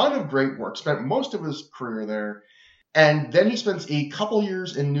a ton of great work, spent most of his career there. And then he spends a couple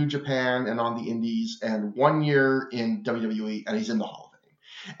years in New Japan and on the Indies, and 1 year in WWE, and he's in the Hall of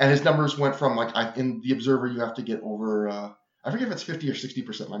Fame. And his numbers went from, like, in the Observer, you have to get over, I forget if it's 50 or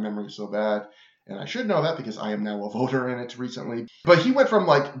 60%. My memory is so bad. And I should know that because I am now a voter in it recently. But he went from,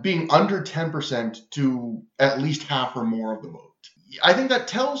 like, being under 10% to at least half or more of the vote. I think that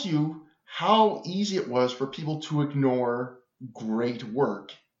tells you how easy it was for people to ignore great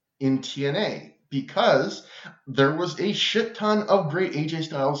work in TNA, because there was a shit ton of great AJ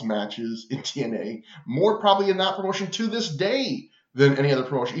Styles matches in TNA, more probably in that promotion to this day than any other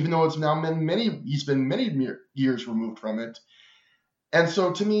promotion, even though it's now he's been many years removed from it. And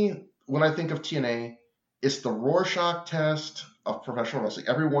so to me, when I think of TNA, it's the Rorschach test of professional wrestling.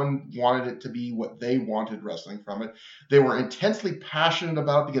 Everyone wanted it to be what they wanted wrestling from it. They were intensely passionate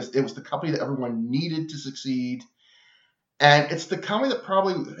about it because it was the company that everyone needed to succeed. And it's the company that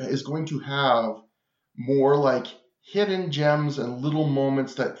probably is going to have more, like, hidden gems and little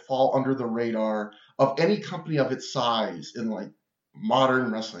moments that fall under the radar of any company of its size in, like,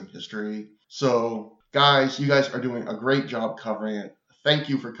 modern wrestling history. So, guys, you guys are doing a great job covering it. Thank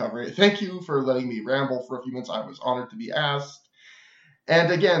you for covering it. Thank you for letting me ramble for a few minutes. I was honored to be asked.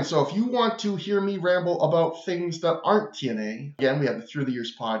 And again, so if you want to hear me ramble about things that aren't TNA, again, we have the Through the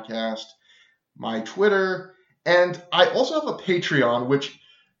Years podcast, my Twitter, and I also have a Patreon, which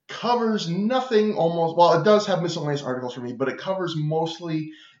covers nothing almost. Well, it does have miscellaneous articles for me, but it covers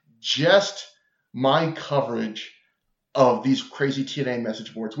mostly just my coverage of these crazy TNA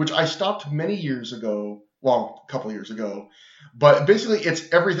message boards, which I stopped many years ago. Well, a couple of years ago. But basically,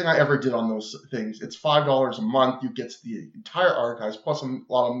 it's everything I ever did on those things. It's $5 a month. You get the entire archives, plus a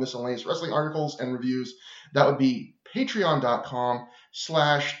lot of miscellaneous wrestling articles and reviews. That would be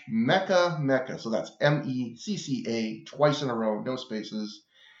patreon.com/Mecca. So that's MECCA, twice in a row, no spaces.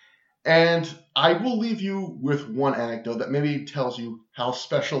 And I will leave you with one anecdote that maybe tells you how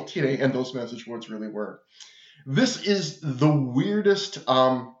special TNA and those message boards really were. This is the weirdest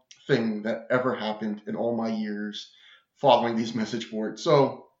thing that ever happened in all my years following these message boards.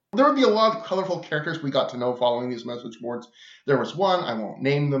 So there would be a lot of colorful characters we got to know following these message boards. There was one, I won't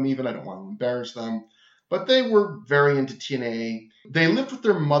name them even, I don't want to embarrass them, but they were very into TNA. They lived with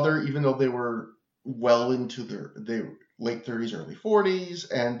their mother even though they were well into their late 30s, early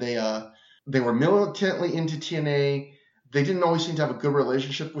 40s, and they were militantly into TNA. They didn't always seem to have a good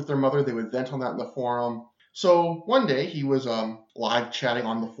relationship with their mother. They would vent on that in the forum. So one day he was live chatting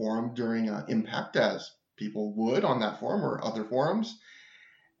on the forum during Impact, as people would on that forum or other forums.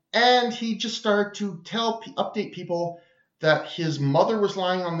 And he just started to update people that his mother was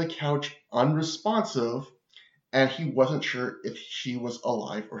lying on the couch unresponsive, and he wasn't sure if she was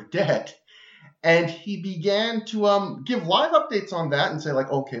alive or dead. And he began to give live updates on that and say, like,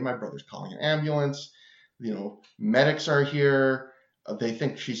 okay, my brother's calling an ambulance. Medics are here. They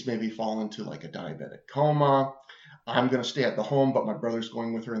think she's maybe fallen into like a diabetic coma. I'm going to stay at the home, but my brother's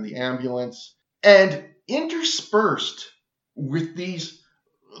going with her in the ambulance. And interspersed with these,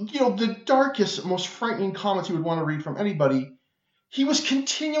 the darkest, most frightening comments you would want to read from anybody, he was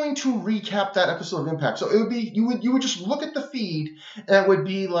continuing to recap that episode of Impact. So it would be, you would just look at the feed, and it would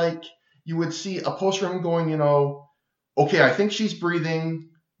be like, you would see a post from him going, okay, I think she's breathing,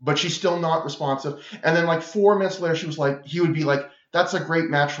 but she's still not responsive. And then like 4 minutes later, he would be like, that's a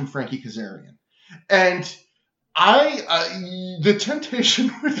great match from Frankie Kazarian. And the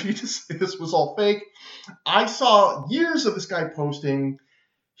temptation would be to say this was all fake. I saw years of this guy posting.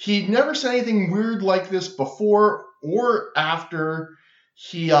 He never said anything weird like this before or after.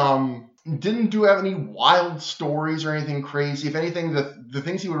 He didn't have any wild stories or anything crazy. If anything, the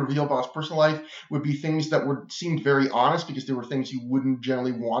things he would reveal about his personal life would be things that seemed very honest, because they were things you wouldn't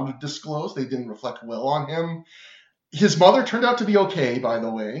generally want to disclose. They didn't reflect well on him. His mother turned out to be okay, by the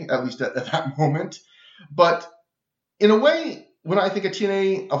way, at least at that moment. But in a way, when I think of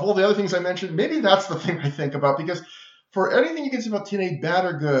TNA, of all the other things I mentioned, maybe that's the thing I think about, because for anything you can say about TNA, bad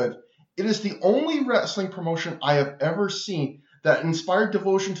or good, it is the only wrestling promotion I have ever seen that inspired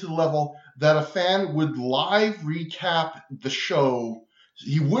devotion to the level that a fan would live recap the show.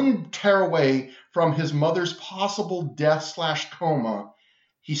 He wouldn't tear away from his mother's possible death / coma.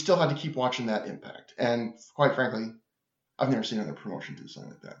 He still had to keep watching that Impact. And quite frankly, I've never seen another promotion do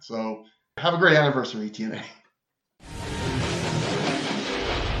something like that. So have a great anniversary, TNA.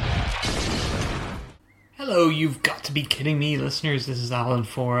 Hello, you've got to be kidding me, listeners. This is Alan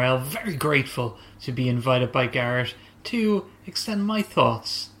Forel. Very grateful to be invited by Garrett to extend my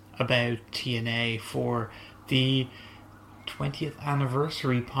thoughts about TNA for the 20th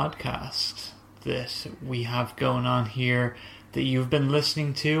anniversary podcast that we have going on here that you've been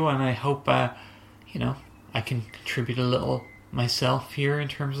listening to, and I hope I can contribute a little myself here in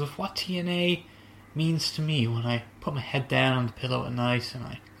terms of what TNA means to me when I put my head down on the pillow at night and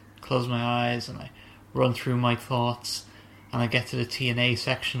I close my eyes and I run through my thoughts and I get to the TNA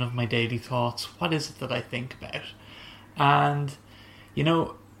section of my daily thoughts. What is it that I think about? And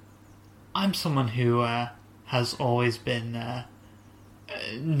I'm someone who has always been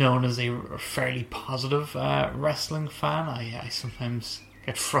known as a fairly positive wrestling fan. I sometimes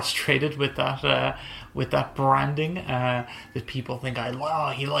get frustrated with that branding, that people think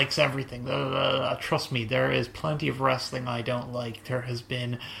he likes everything. Trust me, there is plenty of wrestling I don't like. There has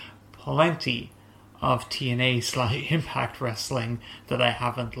been plenty of TNA / Impact Wrestling that I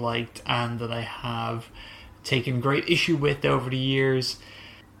haven't liked and that I have taken great issue with over the years.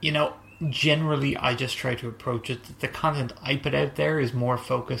 Generally I just try to approach it that the content I put out there is more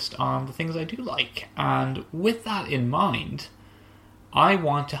focused on the things I do like. And with that in mind, I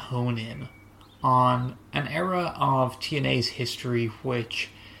want to hone in on an era of TNA's history which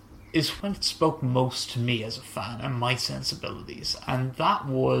is when it spoke most to me as a fan and my sensibilities. And that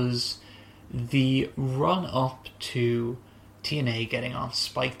was the run-up to TNA getting on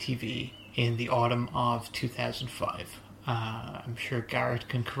Spike TV in the autumn of 2005. I'm sure Garrett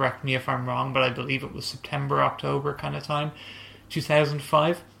can correct me if I'm wrong, but I believe it was September, October kind of time,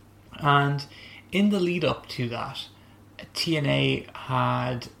 2005. And in the lead-up to that, TNA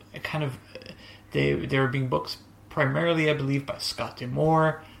had a kind of... They were being booked primarily, I believe, by Scott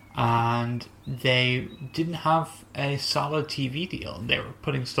D'Amore, and they didn't have a solid TV deal. They were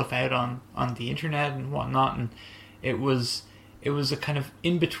putting stuff out on the internet and whatnot, and it was a kind of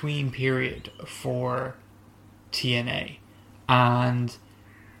in-between period for TNA. And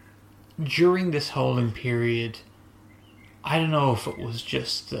during this holding period, I don't know if it was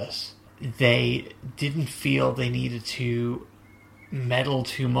just that they didn't feel they needed to meddle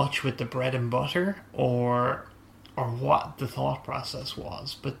too much with the bread and butter, or what the thought process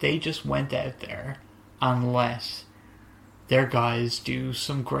was, but they just went out there and let their guys do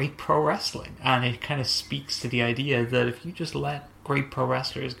some great pro wrestling. And it kind of speaks to the idea that if you just let great pro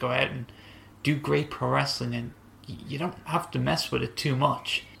wrestlers go out and do great pro wrestling, and you don't have to mess with it too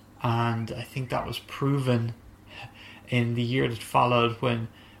much. And I think that was proven in the year that followed when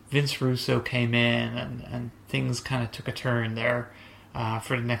Vince Russo came in, and things kind of took a turn there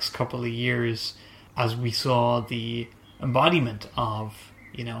for the next couple of years, as we saw the embodiment of,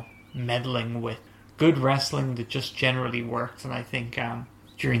 meddling with good wrestling that just generally worked. And I think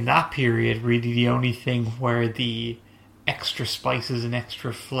during that period, really the only thing where the extra spices and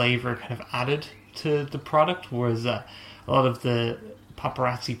extra flavor kind of added to the product was a lot of the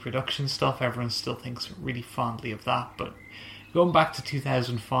paparazzi production stuff. Everyone still thinks really fondly of that, but going back to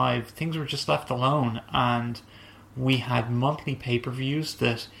 2005, things were just left alone, and we had monthly pay-per-views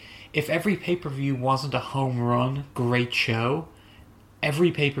that, if every pay-per-view wasn't a home run great show,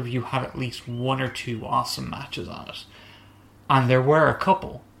 every pay-per-view had at least one or two awesome matches on it. And there were a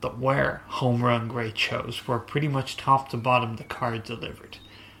couple that were home run great shows, where pretty much top to bottom the card delivered.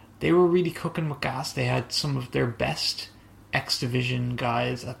 They were really cooking with gas. They had some of their best X Division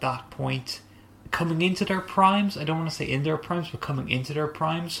guys at that point coming into their primes. I don't want to say in their primes, but coming into their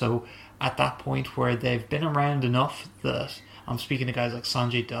primes. So at that point where they've been around enough that I'm speaking to guys like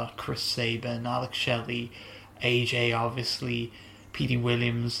Sanjay Dutt, Chris Sabin, Alex Shelley, AJ obviously, Petey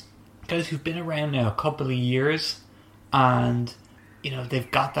Williams, guys who've been around now a couple of years, and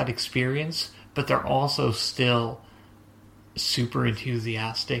they've got that experience, but they're also still super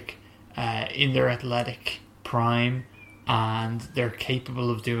enthusiastic in their athletic prime, and they're capable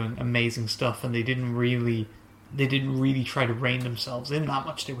of doing amazing stuff. And they didn't really try to rein themselves in that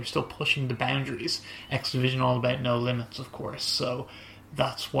much. They were still pushing the boundaries. X Division, all about no limits, of course. So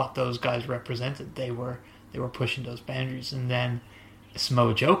that's what those guys represented. They were pushing those boundaries. And then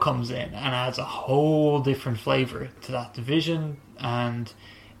Samoa Joe comes in and adds a whole different flavor to that division, and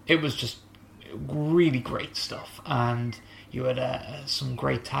it was just really great stuff. And you had some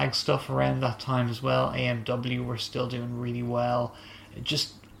great tag stuff around that time as well. AMW were still doing really well.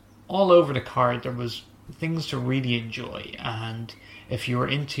 Just all over the card, there was things to really enjoy. And if you were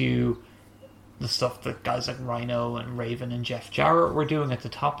into the stuff that guys like Rhino and Raven and Jeff Jarrett were doing at the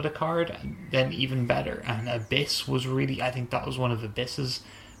top of the card, then even better. And Abyss was really, I think that was one of Abyss's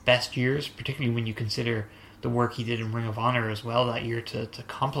best years, particularly when you consider the work he did in Ring of Honor as well that year to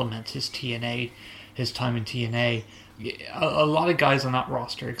complement his time in TNA. A lot of guys on that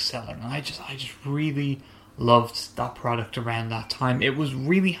roster excelling, and I just really loved that product around that time. It was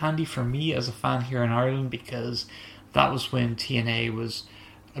really handy for me as a fan here in Ireland, because that was when TNA was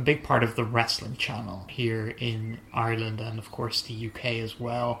a big part of the wrestling channel here in Ireland, and of course the UK as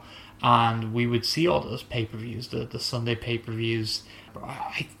well. And we would see all those pay-per-views, the Sunday pay-per-views.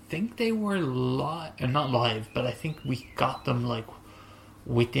 I think they were not live, but I think we got them like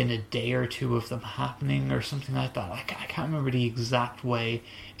within a day or two of them happening or something like that. I can't remember the exact way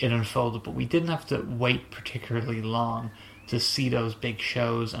it unfolded, but we didn't have to wait particularly long to see those big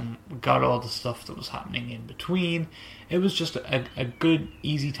shows, and we got all the stuff that was happening in between. It was just a good,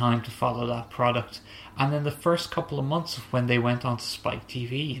 easy time to follow that product. And then the first couple of months of when they went on to Spike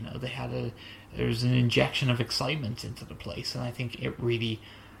TV, there was an injection of excitement into the place, and I think it really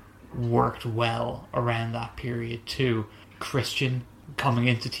worked well around that period too. Christian coming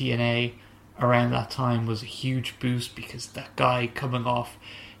into TNA around that time was a huge boost, because that guy coming off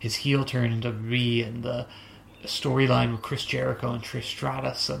his heel turn in WWE, and the storyline with Chris Jericho and Trish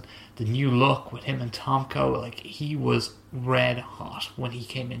Stratus, and the new look with him and Tomko, like, he was red hot when he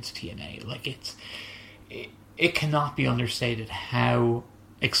came into TNA. Like, it cannot be understated how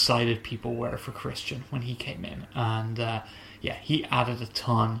excited people were for Christian when he came in. And he added a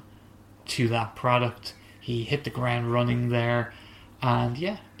ton to that product. He hit the ground running there, and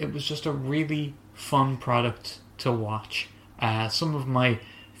it was just a really fun product to watch. Some of my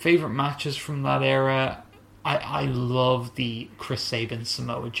favorite matches from that era, I love the Chris Sabin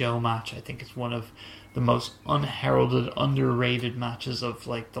Samoa Joe match. I think it's one of the most unheralded, underrated matches of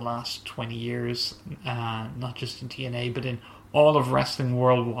like the last 20 years, not just in TNA but in all of wrestling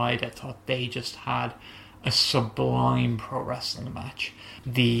worldwide. I thought they just had a sublime pro wrestling match.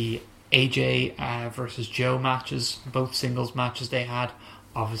 The AJ versus Joe matches, both singles matches they had,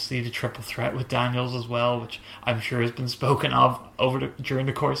 obviously the triple threat with Daniels as well, which I'm sure has been spoken of during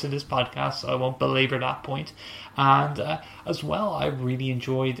the course of this podcast, so I won't belabor that point. And as well, I really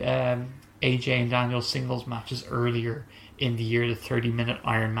enjoyed AJ and Daniel singles matches earlier in the year. The 30-minute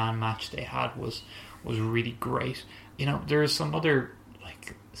Iron Man match they had was really great. You know, there's some other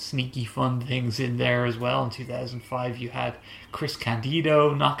like sneaky fun things in there as well. In 2005 you had Chris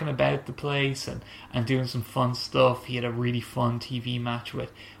Candido knocking about the place and doing some fun stuff. He had a really fun TV match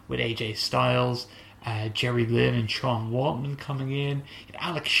with AJ Styles. Jerry Lynn and Sean Waltman coming in.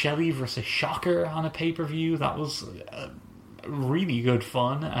 Alex Shelley versus Shocker on a pay-per-view. That was really good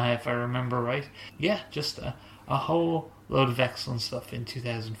fun, if I remember right. Yeah, just a whole load of excellent stuff in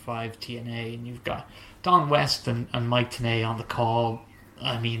 2005 TNA. And you've got Don West and Mike Tenay on the call.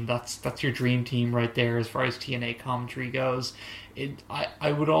 I mean, that's your dream team right there as far as TNA commentary goes.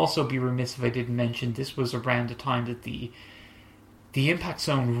 I would also be remiss if I didn't mention this was around the time that the Impact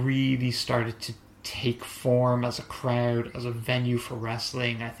Zone really started to take form as a crowd, as a venue for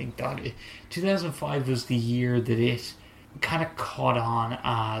wrestling. I think that 2005 was the year that it kind of caught on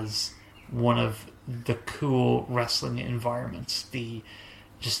as one of the cool wrestling environments.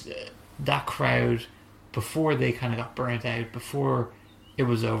 That crowd, before they kind of got burnt out, before it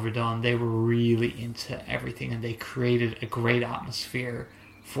was overdone, they were really into everything, and they created a great atmosphere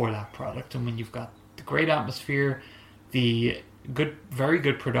for that product. And when you've got the great atmosphere, the very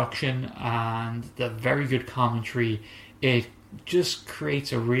good production, and the very good commentary, it just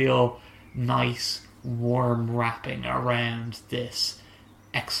creates a real nice warm wrapping around this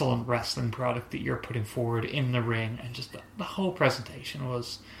excellent wrestling product that you're putting forward in the ring, and just the whole presentation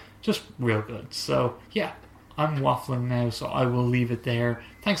was just real good. So yeah, I'm waffling now, so I will leave it there.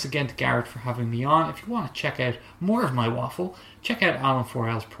 Thanks again to Garrett for having me on. If you want to check out more of my waffle, check out Alan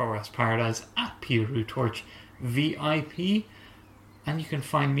Forel's Pro Wrest Paradise at Peter Torch VIP. And you can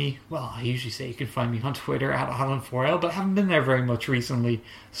find me, well, I usually say you can find me on Twitter at Alan Forel, but I haven't been there very much recently.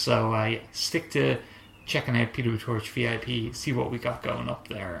 So stick to checking out Peter Torch VIP, see what we got going up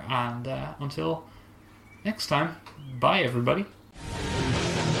there. And until next time, bye everybody.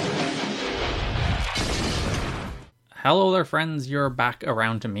 Hello there, friends. You're back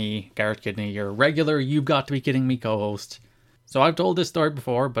around to me, Garrett Kidney, your regular You've Got to Be Kidding Me co-host. So I've told this story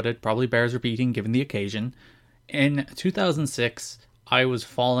before, but it probably bears repeating given the occasion. In 2006, I was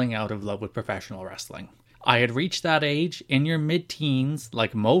falling out of love with professional wrestling. I had reached that age in your mid-teens,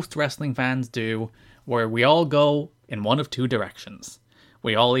 like most wrestling fans do, where we all go in one of two directions.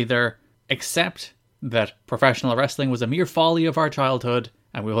 We all either accept that professional wrestling was a mere folly of our childhood,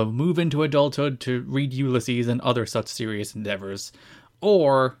 and we will move into adulthood to read Ulysses and other such serious endeavors,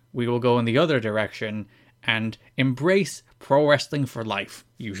 or we will go in the other direction and embrace pro wrestling for life,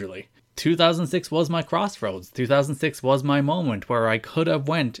 usually. 2006 was my crossroads. 2006 was my moment where I could have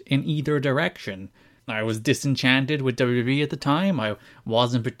went in either direction. I was disenchanted with WWE at the time. I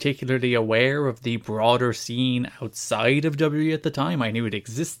wasn't particularly aware of the broader scene outside of WWE at the time. I knew it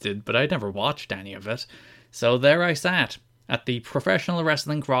existed, but I'd never watched any of it. So there I sat, at the professional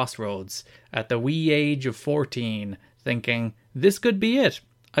wrestling crossroads, at the wee age of 14, thinking, this could be it.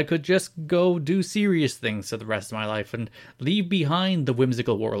 I could just go do serious things for the rest of my life and leave behind the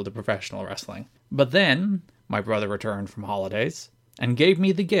whimsical world of professional wrestling. But then, my brother returned from holidays and gave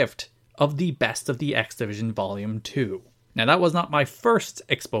me the gift of the Best of the X Division Volume 2. Now, that was not my first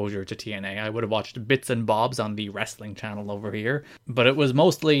exposure to TNA. I would have watched bits and bobs on the wrestling channel over here, but it was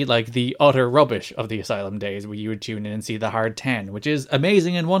mostly like the utter rubbish of the Asylum days where you would tune in and see the Hard 10, which is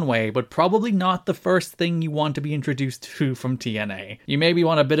amazing in one way, but probably not the first thing you want to be introduced to from TNA. You maybe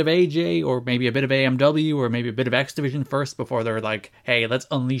want a bit of AJ, or maybe a bit of AMW, or maybe a bit of X Division first before they're like, hey, let's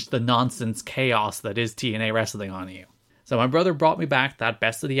unleash the nonsense chaos that is TNA wrestling on you. So my brother brought me back that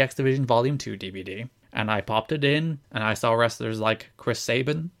Best of the X Division Volume 2 DVD, and I popped it in, and I saw wrestlers like Chris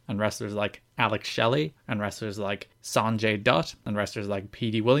Sabin, and wrestlers like Alex Shelley, and wrestlers like Sanjay Dutt, and wrestlers like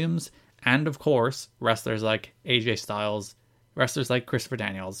P.D. Williams, and of course, wrestlers like AJ Styles, wrestlers like Christopher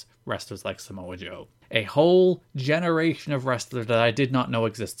Daniels, wrestlers like Samoa Joe. A whole generation of wrestlers that I did not know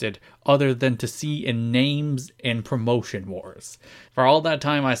existed, other than to see in names in Promotion Wars. For all that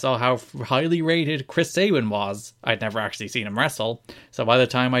time, I saw how highly rated Chris Sabin was. I'd never actually seen him wrestle, so by the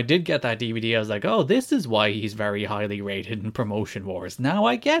time I did get that DVD, I was like, oh, this is why he's very highly rated in Promotion Wars. Now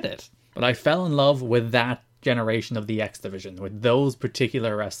I get it. But I fell in love with that generation of the X Division, with those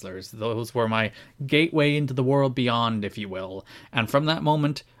particular wrestlers. Those were my gateway into the world beyond, if you will. And from that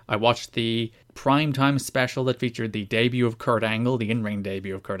moment, I watched the primetime special that featured the debut of Kurt Angle, the in-ring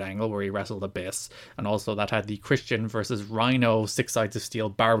debut of Kurt Angle, where he wrestled Abyss, and also that had the Christian versus Rhino 6 Sides of Steel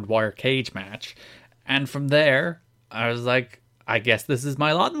barbed wire cage match. And from there, I was like, I guess this is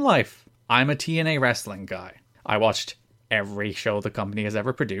my lot in life. I'm a TNA wrestling guy. I watched every show the company has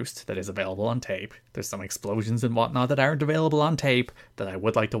ever produced that is available on tape. There's some explosions and whatnot that aren't available on tape that I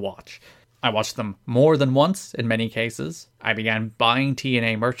would like to watch. I watched them more than once in many cases. I began buying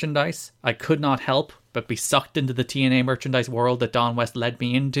TNA merchandise. I could not help but be sucked into the TNA merchandise world that Don West led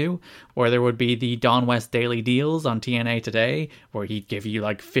me into, where there would be the Don West Daily Deals on TNA Today, where he'd give you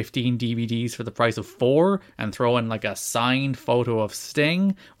like 15 DVDs for the price of 4 and throw in like a signed photo of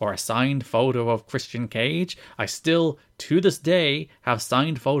Sting or a signed photo of Christian Cage. I still, to this day, have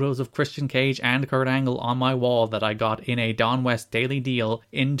signed photos of Christian Cage and Kurt Angle on my wall that I got in a Don West Daily Deal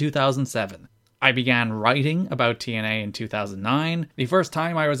in 2007. I began writing about TNA in 2009. The first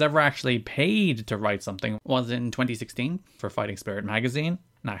time I was ever actually paid to write something was in 2016 for Fighting Spirit magazine,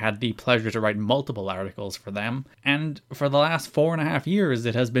 and I had the pleasure to write multiple articles for them. And for the last 4.5 years,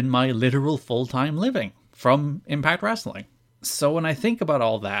 it has been my literal full-time living from Impact Wrestling. So when I think about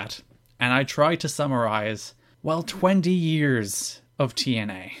all that, and I try to summarize, well, 20 years of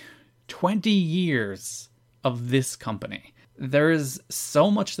TNA, 20 years of this company. There is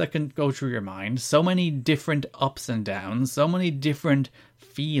so much that can go through your mind, so many different ups and downs, so many different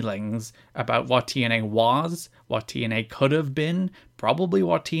feelings about what TNA was, what TNA could have been, probably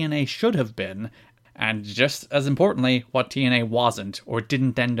what TNA should have been, and just as importantly, what TNA wasn't or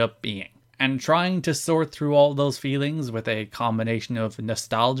didn't end up being. And trying to sort through all those feelings with a combination of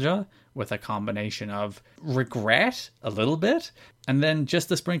nostalgia, with a combination of regret, a little bit, and then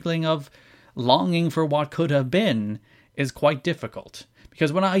just a sprinkling of longing for what could have been, is quite difficult.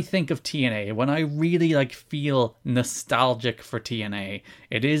 Because when I think of TNA, when I really feel nostalgic for TNA,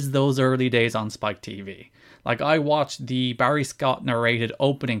 it is those early days on Spike TV. I watched the Barry Scott narrated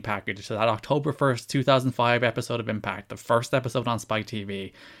opening package to that October 1st, 2005 episode of Impact, the first episode on Spike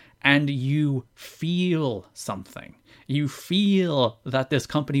TV, and you feel something. You feel that this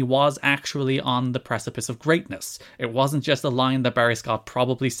company was actually on the precipice of greatness. It wasn't just a line that Barry Scott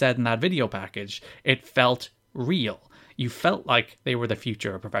probably said in that video package. It felt real. You felt like they were the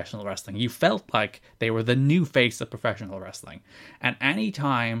future of professional wrestling. You felt like they were the new face of professional wrestling. And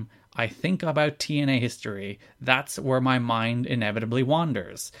anytime I think about TNA history, that's where my mind inevitably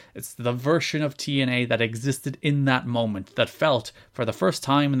wanders. It's the version of TNA that existed in that moment, that felt, for the first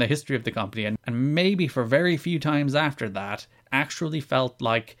time in the history of the company, and maybe for very few times after that, actually felt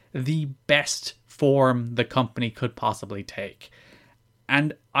like the best form the company could possibly take.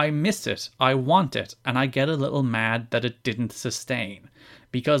 And I miss it, I want it, and I get a little mad that it didn't sustain.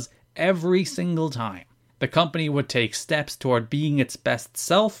 Because every single time the company would take steps toward being its best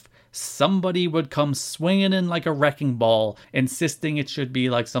self, somebody would come swinging in like a wrecking ball, insisting it should be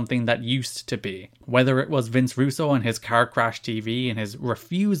like something that used to be. Whether it was Vince Russo and his car crash TV and his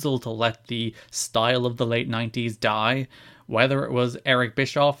refusal to let the style of the late 90s die, whether it was Eric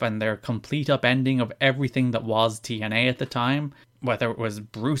Bischoff and their complete upending of everything that was TNA at the time, whether it was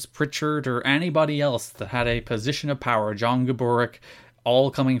Bruce Pritchard or anybody else that had a position of power, John Gaborik, all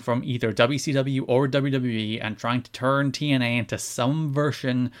coming from either WCW or WWE and trying to turn TNA into some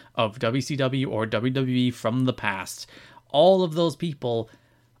version of WCW or WWE from the past. All of those people,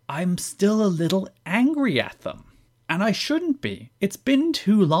 I'm still a little angry at them. And I shouldn't be. It's been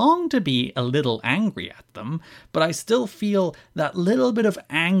too long to be a little angry at them, but I still feel that little bit of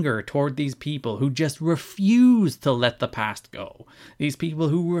anger toward these people who just refuse to let the past go. These people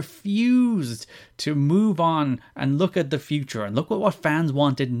who refused to move on and look at the future and look at what fans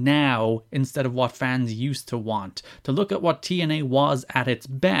wanted now instead of what fans used to want. To look at what TNA was at its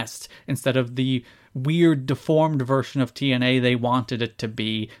best instead of the weird, deformed version of TNA they wanted it to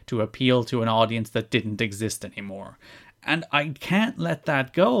be to appeal to an audience that didn't exist anymore. And I can't let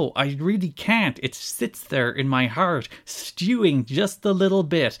that go. I really can't. It sits there in my heart, stewing just a little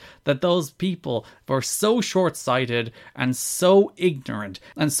bit, that those people were so short-sighted and so ignorant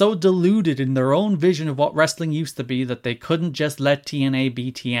and so deluded in their own vision of what wrestling used to be that they couldn't just let TNA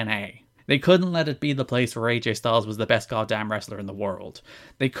be TNA. They couldn't let it be the place where AJ Styles was the best goddamn wrestler in the world.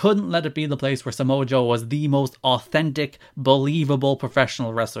 They couldn't let it be the place where Samoa Joe was the most authentic, believable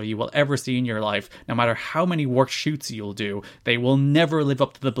professional wrestler you will ever see in your life. No matter how many work shoots you'll do, they will never live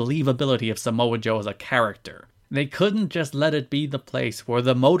up to the believability of Samoa Joe as a character. They couldn't just let it be the place where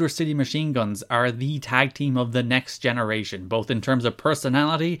the Motor City Machine Guns are the tag team of the next generation, both in terms of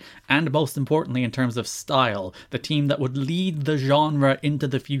personality and most importantly in terms of style, the team that would lead the genre into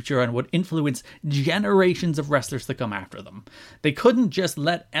the future and would influence generations of wrestlers to come after them. They couldn't just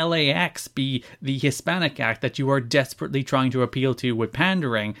let LAX be the Hispanic act that you are desperately trying to appeal to with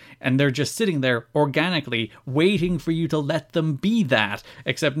pandering, and they're just sitting there organically waiting for you to let them be that,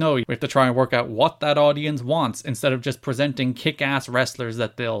 except no, you have to try and work out what that audience wants, instead of just presenting kick-ass wrestlers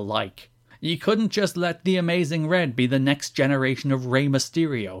that they'll like. You couldn't just let the Amazing Red be the next generation of Rey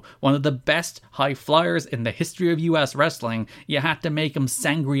Mysterio, one of the best high flyers in the history of US wrestling. You had to make him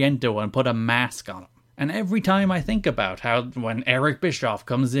sangriento and put a mask on him. And every time I think about how when Eric Bischoff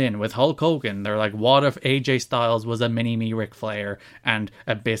comes in with Hulk Hogan, they're like, what if AJ Styles was a mini-me Ric Flair and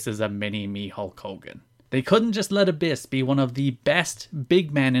Abyss is a mini-me Hulk Hogan? They couldn't just let Abyss be one of the best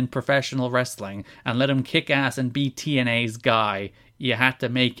big men in professional wrestling and let him kick ass and be TNA's guy. You had to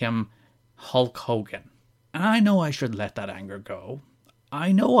make him Hulk Hogan. And I know I should let that anger go.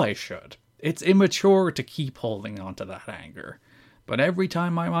 I know I should. It's immature to keep holding on to that anger. But every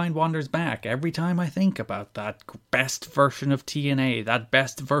time my mind wanders back, every time I think about that best version of TNA, that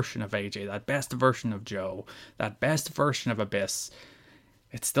best version of AJ, that best version of Joe, that best version of Abyss,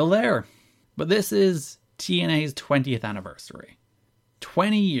 it's still there. But this is TNA's 20th anniversary.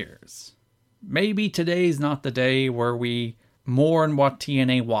 20 years. Maybe today's not the day where we mourn what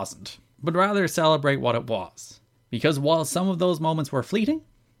TNA wasn't, but rather celebrate what it was. Because while some of those moments were fleeting,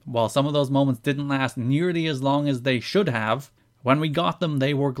 while some of those moments didn't last nearly as long as they should have, when we got them,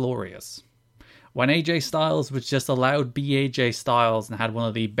 they were glorious. When AJ Styles was just allowed be AJ Styles and had one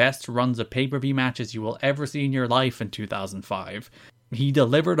of the best runs of pay-per-view matches you will ever see in your life in 2005, he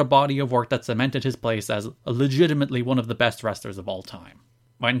delivered a body of work that cemented his place as legitimately one of the best wrestlers of all time.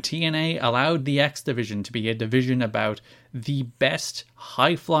 When TNA allowed the X Division to be a division about the best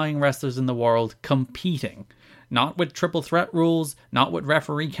high-flying wrestlers in the world competing, not with triple threat rules, not with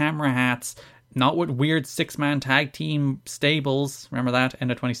referee camera hats, not with weird six-man tag team stables. Remember that?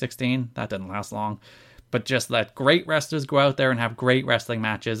 End of 2016? That didn't last long. But just let great wrestlers go out there and have great wrestling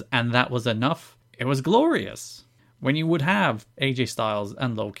matches, and that was enough. It was glorious. When you would have AJ Styles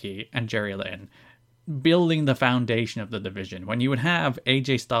and Low-Ki and Jerry Lynn building the foundation of the division, when you would have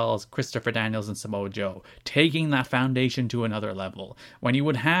AJ Styles, Christopher Daniels, and Samoa Joe taking that foundation to another level, when you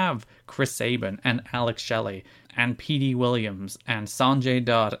would have Chris Sabin and Alex Shelley and P.D. Williams and Sanjay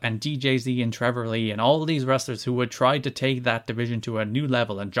Dutt and DJZ and Trevor Lee and all of these wrestlers who would try to take that division to a new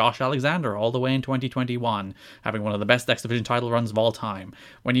level, and Josh Alexander all the way in 2021 having one of the best X Division title runs of all time,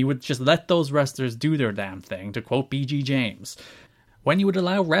 when you would just let those wrestlers do their damn thing, to quote B.G. James, when you would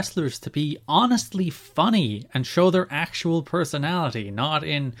allow wrestlers to be honestly funny and show their actual personality, not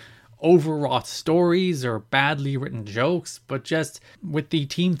in overwrought stories or badly written jokes, but just with the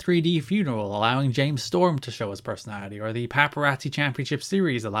Team 3D funeral allowing James Storm to show his personality, or the Paparazzi Championship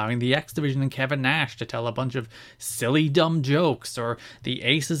Series allowing the X Division and Kevin Nash to tell a bunch of silly dumb jokes, or the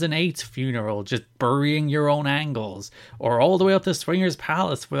Aces and Eights funeral just burying your own angles, or all the way up to Swingers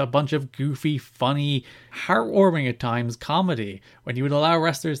Palace with a bunch of goofy, funny, heartwarming at times comedy, when you would allow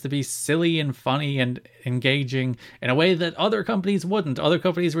wrestlers to be silly and funny and engaging in a way that other companies wouldn't. Other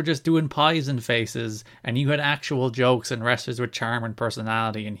companies were just doing pies and faces, and you had actual jokes and wrestlers with charm and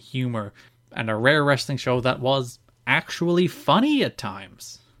personality and humor, and a rare wrestling show that was actually funny at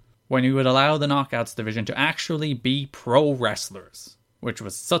times. When you would allow the Knockouts division to actually be pro wrestlers, which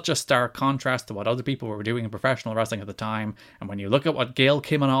was such a stark contrast to what other people were doing in professional wrestling at the time. And when you look at what Gail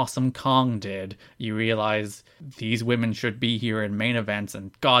Kim and Awesome Kong did, you realize these women should be here in main events,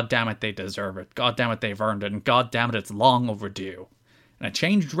 and god damn it, they deserve it. God damn it, they've earned it, and god damn it, it's long overdue. And it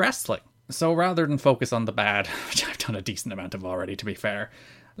changed wrestling. So rather than focus on the bad, which I've done a decent amount of already, to be fair,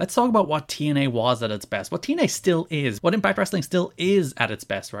 let's talk about what TNA was at its best, what TNA still is, what Impact Wrestling still is at its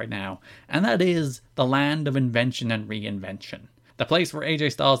best right now, and that is the land of invention and reinvention. The place for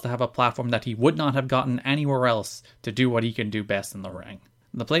AJ Styles to have a platform that he would not have gotten anywhere else to do what he can do best in the ring.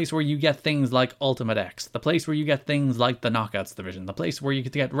 The place where you get things like Ultimate X. The place where you get things like the Knockouts division. The place where you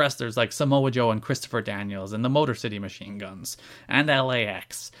get to get wrestlers like Samoa Joe and Christopher Daniels and the Motor City Machine Guns and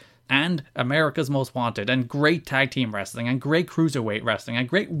LAX. And America's Most Wanted, and great tag team wrestling, and great cruiserweight wrestling, and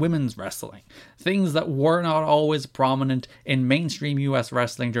great women's wrestling. Things that were not always prominent in mainstream US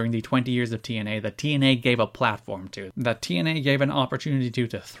wrestling during the 20 years of TNA, that TNA gave a platform to, that TNA gave an opportunity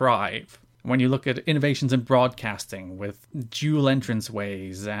to thrive. When you look at innovations in broadcasting with dual entrance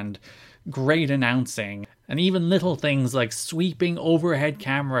ways and great announcing, and even little things like sweeping overhead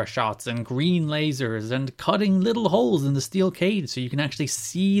camera shots and green lasers and cutting little holes in the steel cage so you can actually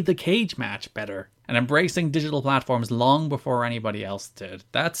see the cage match better, and embracing digital platforms long before anybody else did.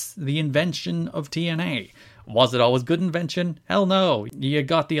 That's the invention of TNA. Was it always good invention? Hell no. You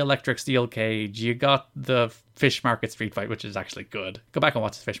got the electric steel cage, you got the Fish Market Street Fight, which is actually good. Go back and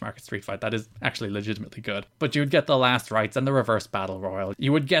watch the Fish Market Street Fight, that is actually legitimately good. But you would get the Last Rites and the Reverse Battle Royal.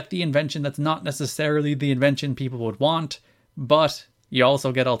 You would get the invention that's not necessarily the invention people would want, but you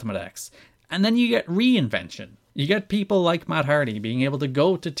also get Ultimate X. And then you get reinvention. You get people like Matt Hardy being able to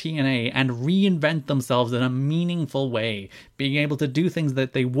go to TNA and reinvent themselves in a meaningful way, being able to do things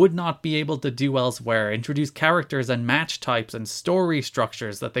that they would not be able to do elsewhere, introduce characters and match types and story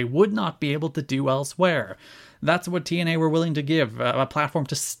structures that they would not be able to do elsewhere. That's what TNA were willing to give, a platform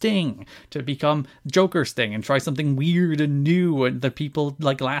to Sting, to become Joker Sting and try something weird and new and that people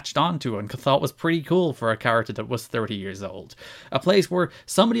latched onto and thought was pretty cool for a character that was 30 years old. A place where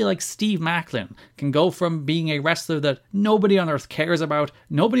somebody like Steve Macklin can go from being a wrestler that nobody on earth cares about,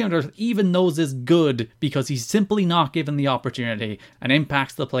 nobody on earth even knows is good because he's simply not given the opportunity, and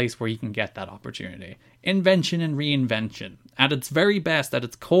Impact's the place where he can get that opportunity. Invention and reinvention. At its very best, at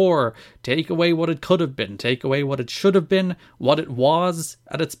its core, take away what it could have been, take away what it should have been, what it was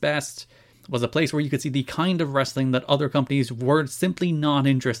at its best, was a place where you could see the kind of wrestling that other companies were simply not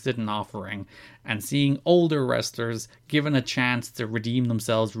interested in offering, and seeing older wrestlers given a chance to redeem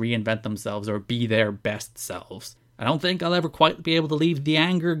themselves, reinvent themselves, or be their best selves. I don't think I'll ever quite be able to leave the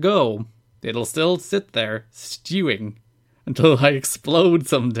anger go. It'll still sit there, stewing, until I explode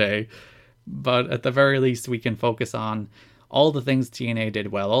someday. But at the very least, we can focus on all the things TNA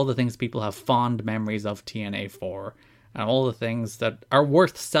did well, all the things people have fond memories of TNA for, and all the things that are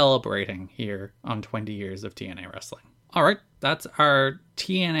worth celebrating here on 20 years of TNA wrestling. Alright, that's our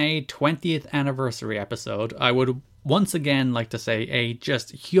TNA 20th anniversary episode. I would once again like to say a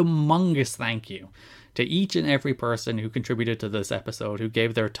just humongous thank you to each and every person who contributed to this episode, who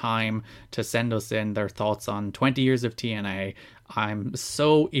gave their time to send us in their thoughts on 20 years of TNA. I'm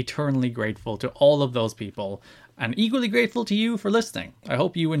so eternally grateful to all of those people, and equally grateful to you for listening. I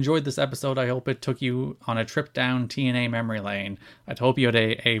hope you enjoyed this episode. I hope it took you on a trip down TNA memory lane. I hope you had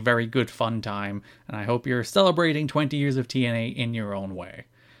a very good fun time, and I hope you're celebrating 20 years of TNA in your own way.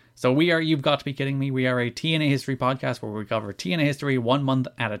 So we are You've Got to Be Kidding Me. We are a TNA history podcast where we cover TNA history 1 month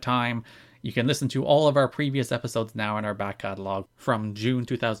at a time. You can listen to all of our previous episodes now in our back catalogue from June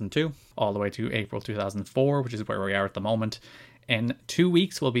 2002 all the way to April 2004, which is where we are at the moment. In 2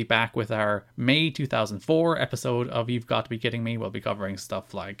 weeks, we'll be back with our May 2004 episode of You've Got to Be Kidding Me. We'll be covering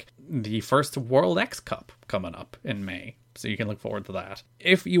stuff like the first World X Cup coming up in May, so you can look forward to that.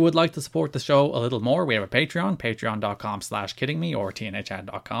 If you would like to support the show a little more, we have a Patreon, patreon.com/kiddingme or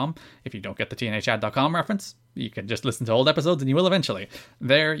tnhad.com. If you don't get the tnhad.com reference, you can just listen to old episodes and you will eventually.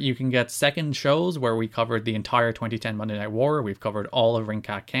 There you can get second shows where we covered the entire 2010 Monday Night War. We've covered all of Ring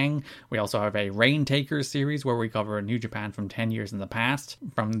Kat King. We also have a Raintakers series where we cover New Japan from 10 years in the past,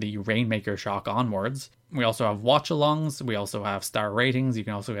 from the Rainmaker shock onwards. We also have watch-alongs. We also have star ratings. You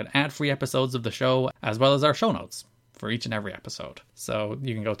can also get ad-free episodes of the show, as well as our show notes for each and every episode. So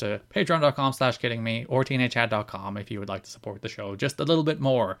you can go to patreon.com/kiddingme or tnhad.com if you would like to support the show just a little bit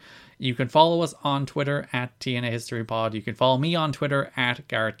more. You can follow us on Twitter at TNA History Pod. You can follow me on Twitter at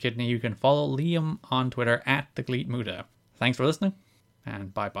Garrett Kidney. You can follow Liam on Twitter at The Gleet Muda. Thanks for listening,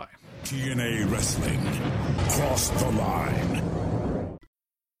 and bye-bye. TNA Wrestling. Cross the line.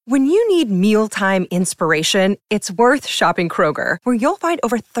 When you need mealtime inspiration, it's worth shopping Kroger, where you'll find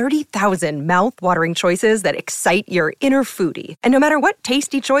over 30,000 mouth-watering choices that excite your inner foodie. And no matter what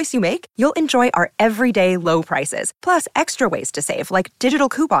tasty choice you make, you'll enjoy our everyday low prices, plus extra ways to save, like digital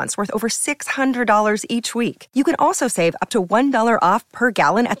coupons worth over $600 each week. You can also save up to $1 off per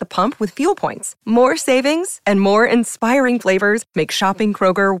gallon at the pump with fuel points. More savings and more inspiring flavors make shopping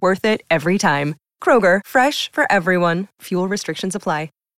Kroger worth it every time. Kroger, fresh for everyone. Fuel restrictions apply.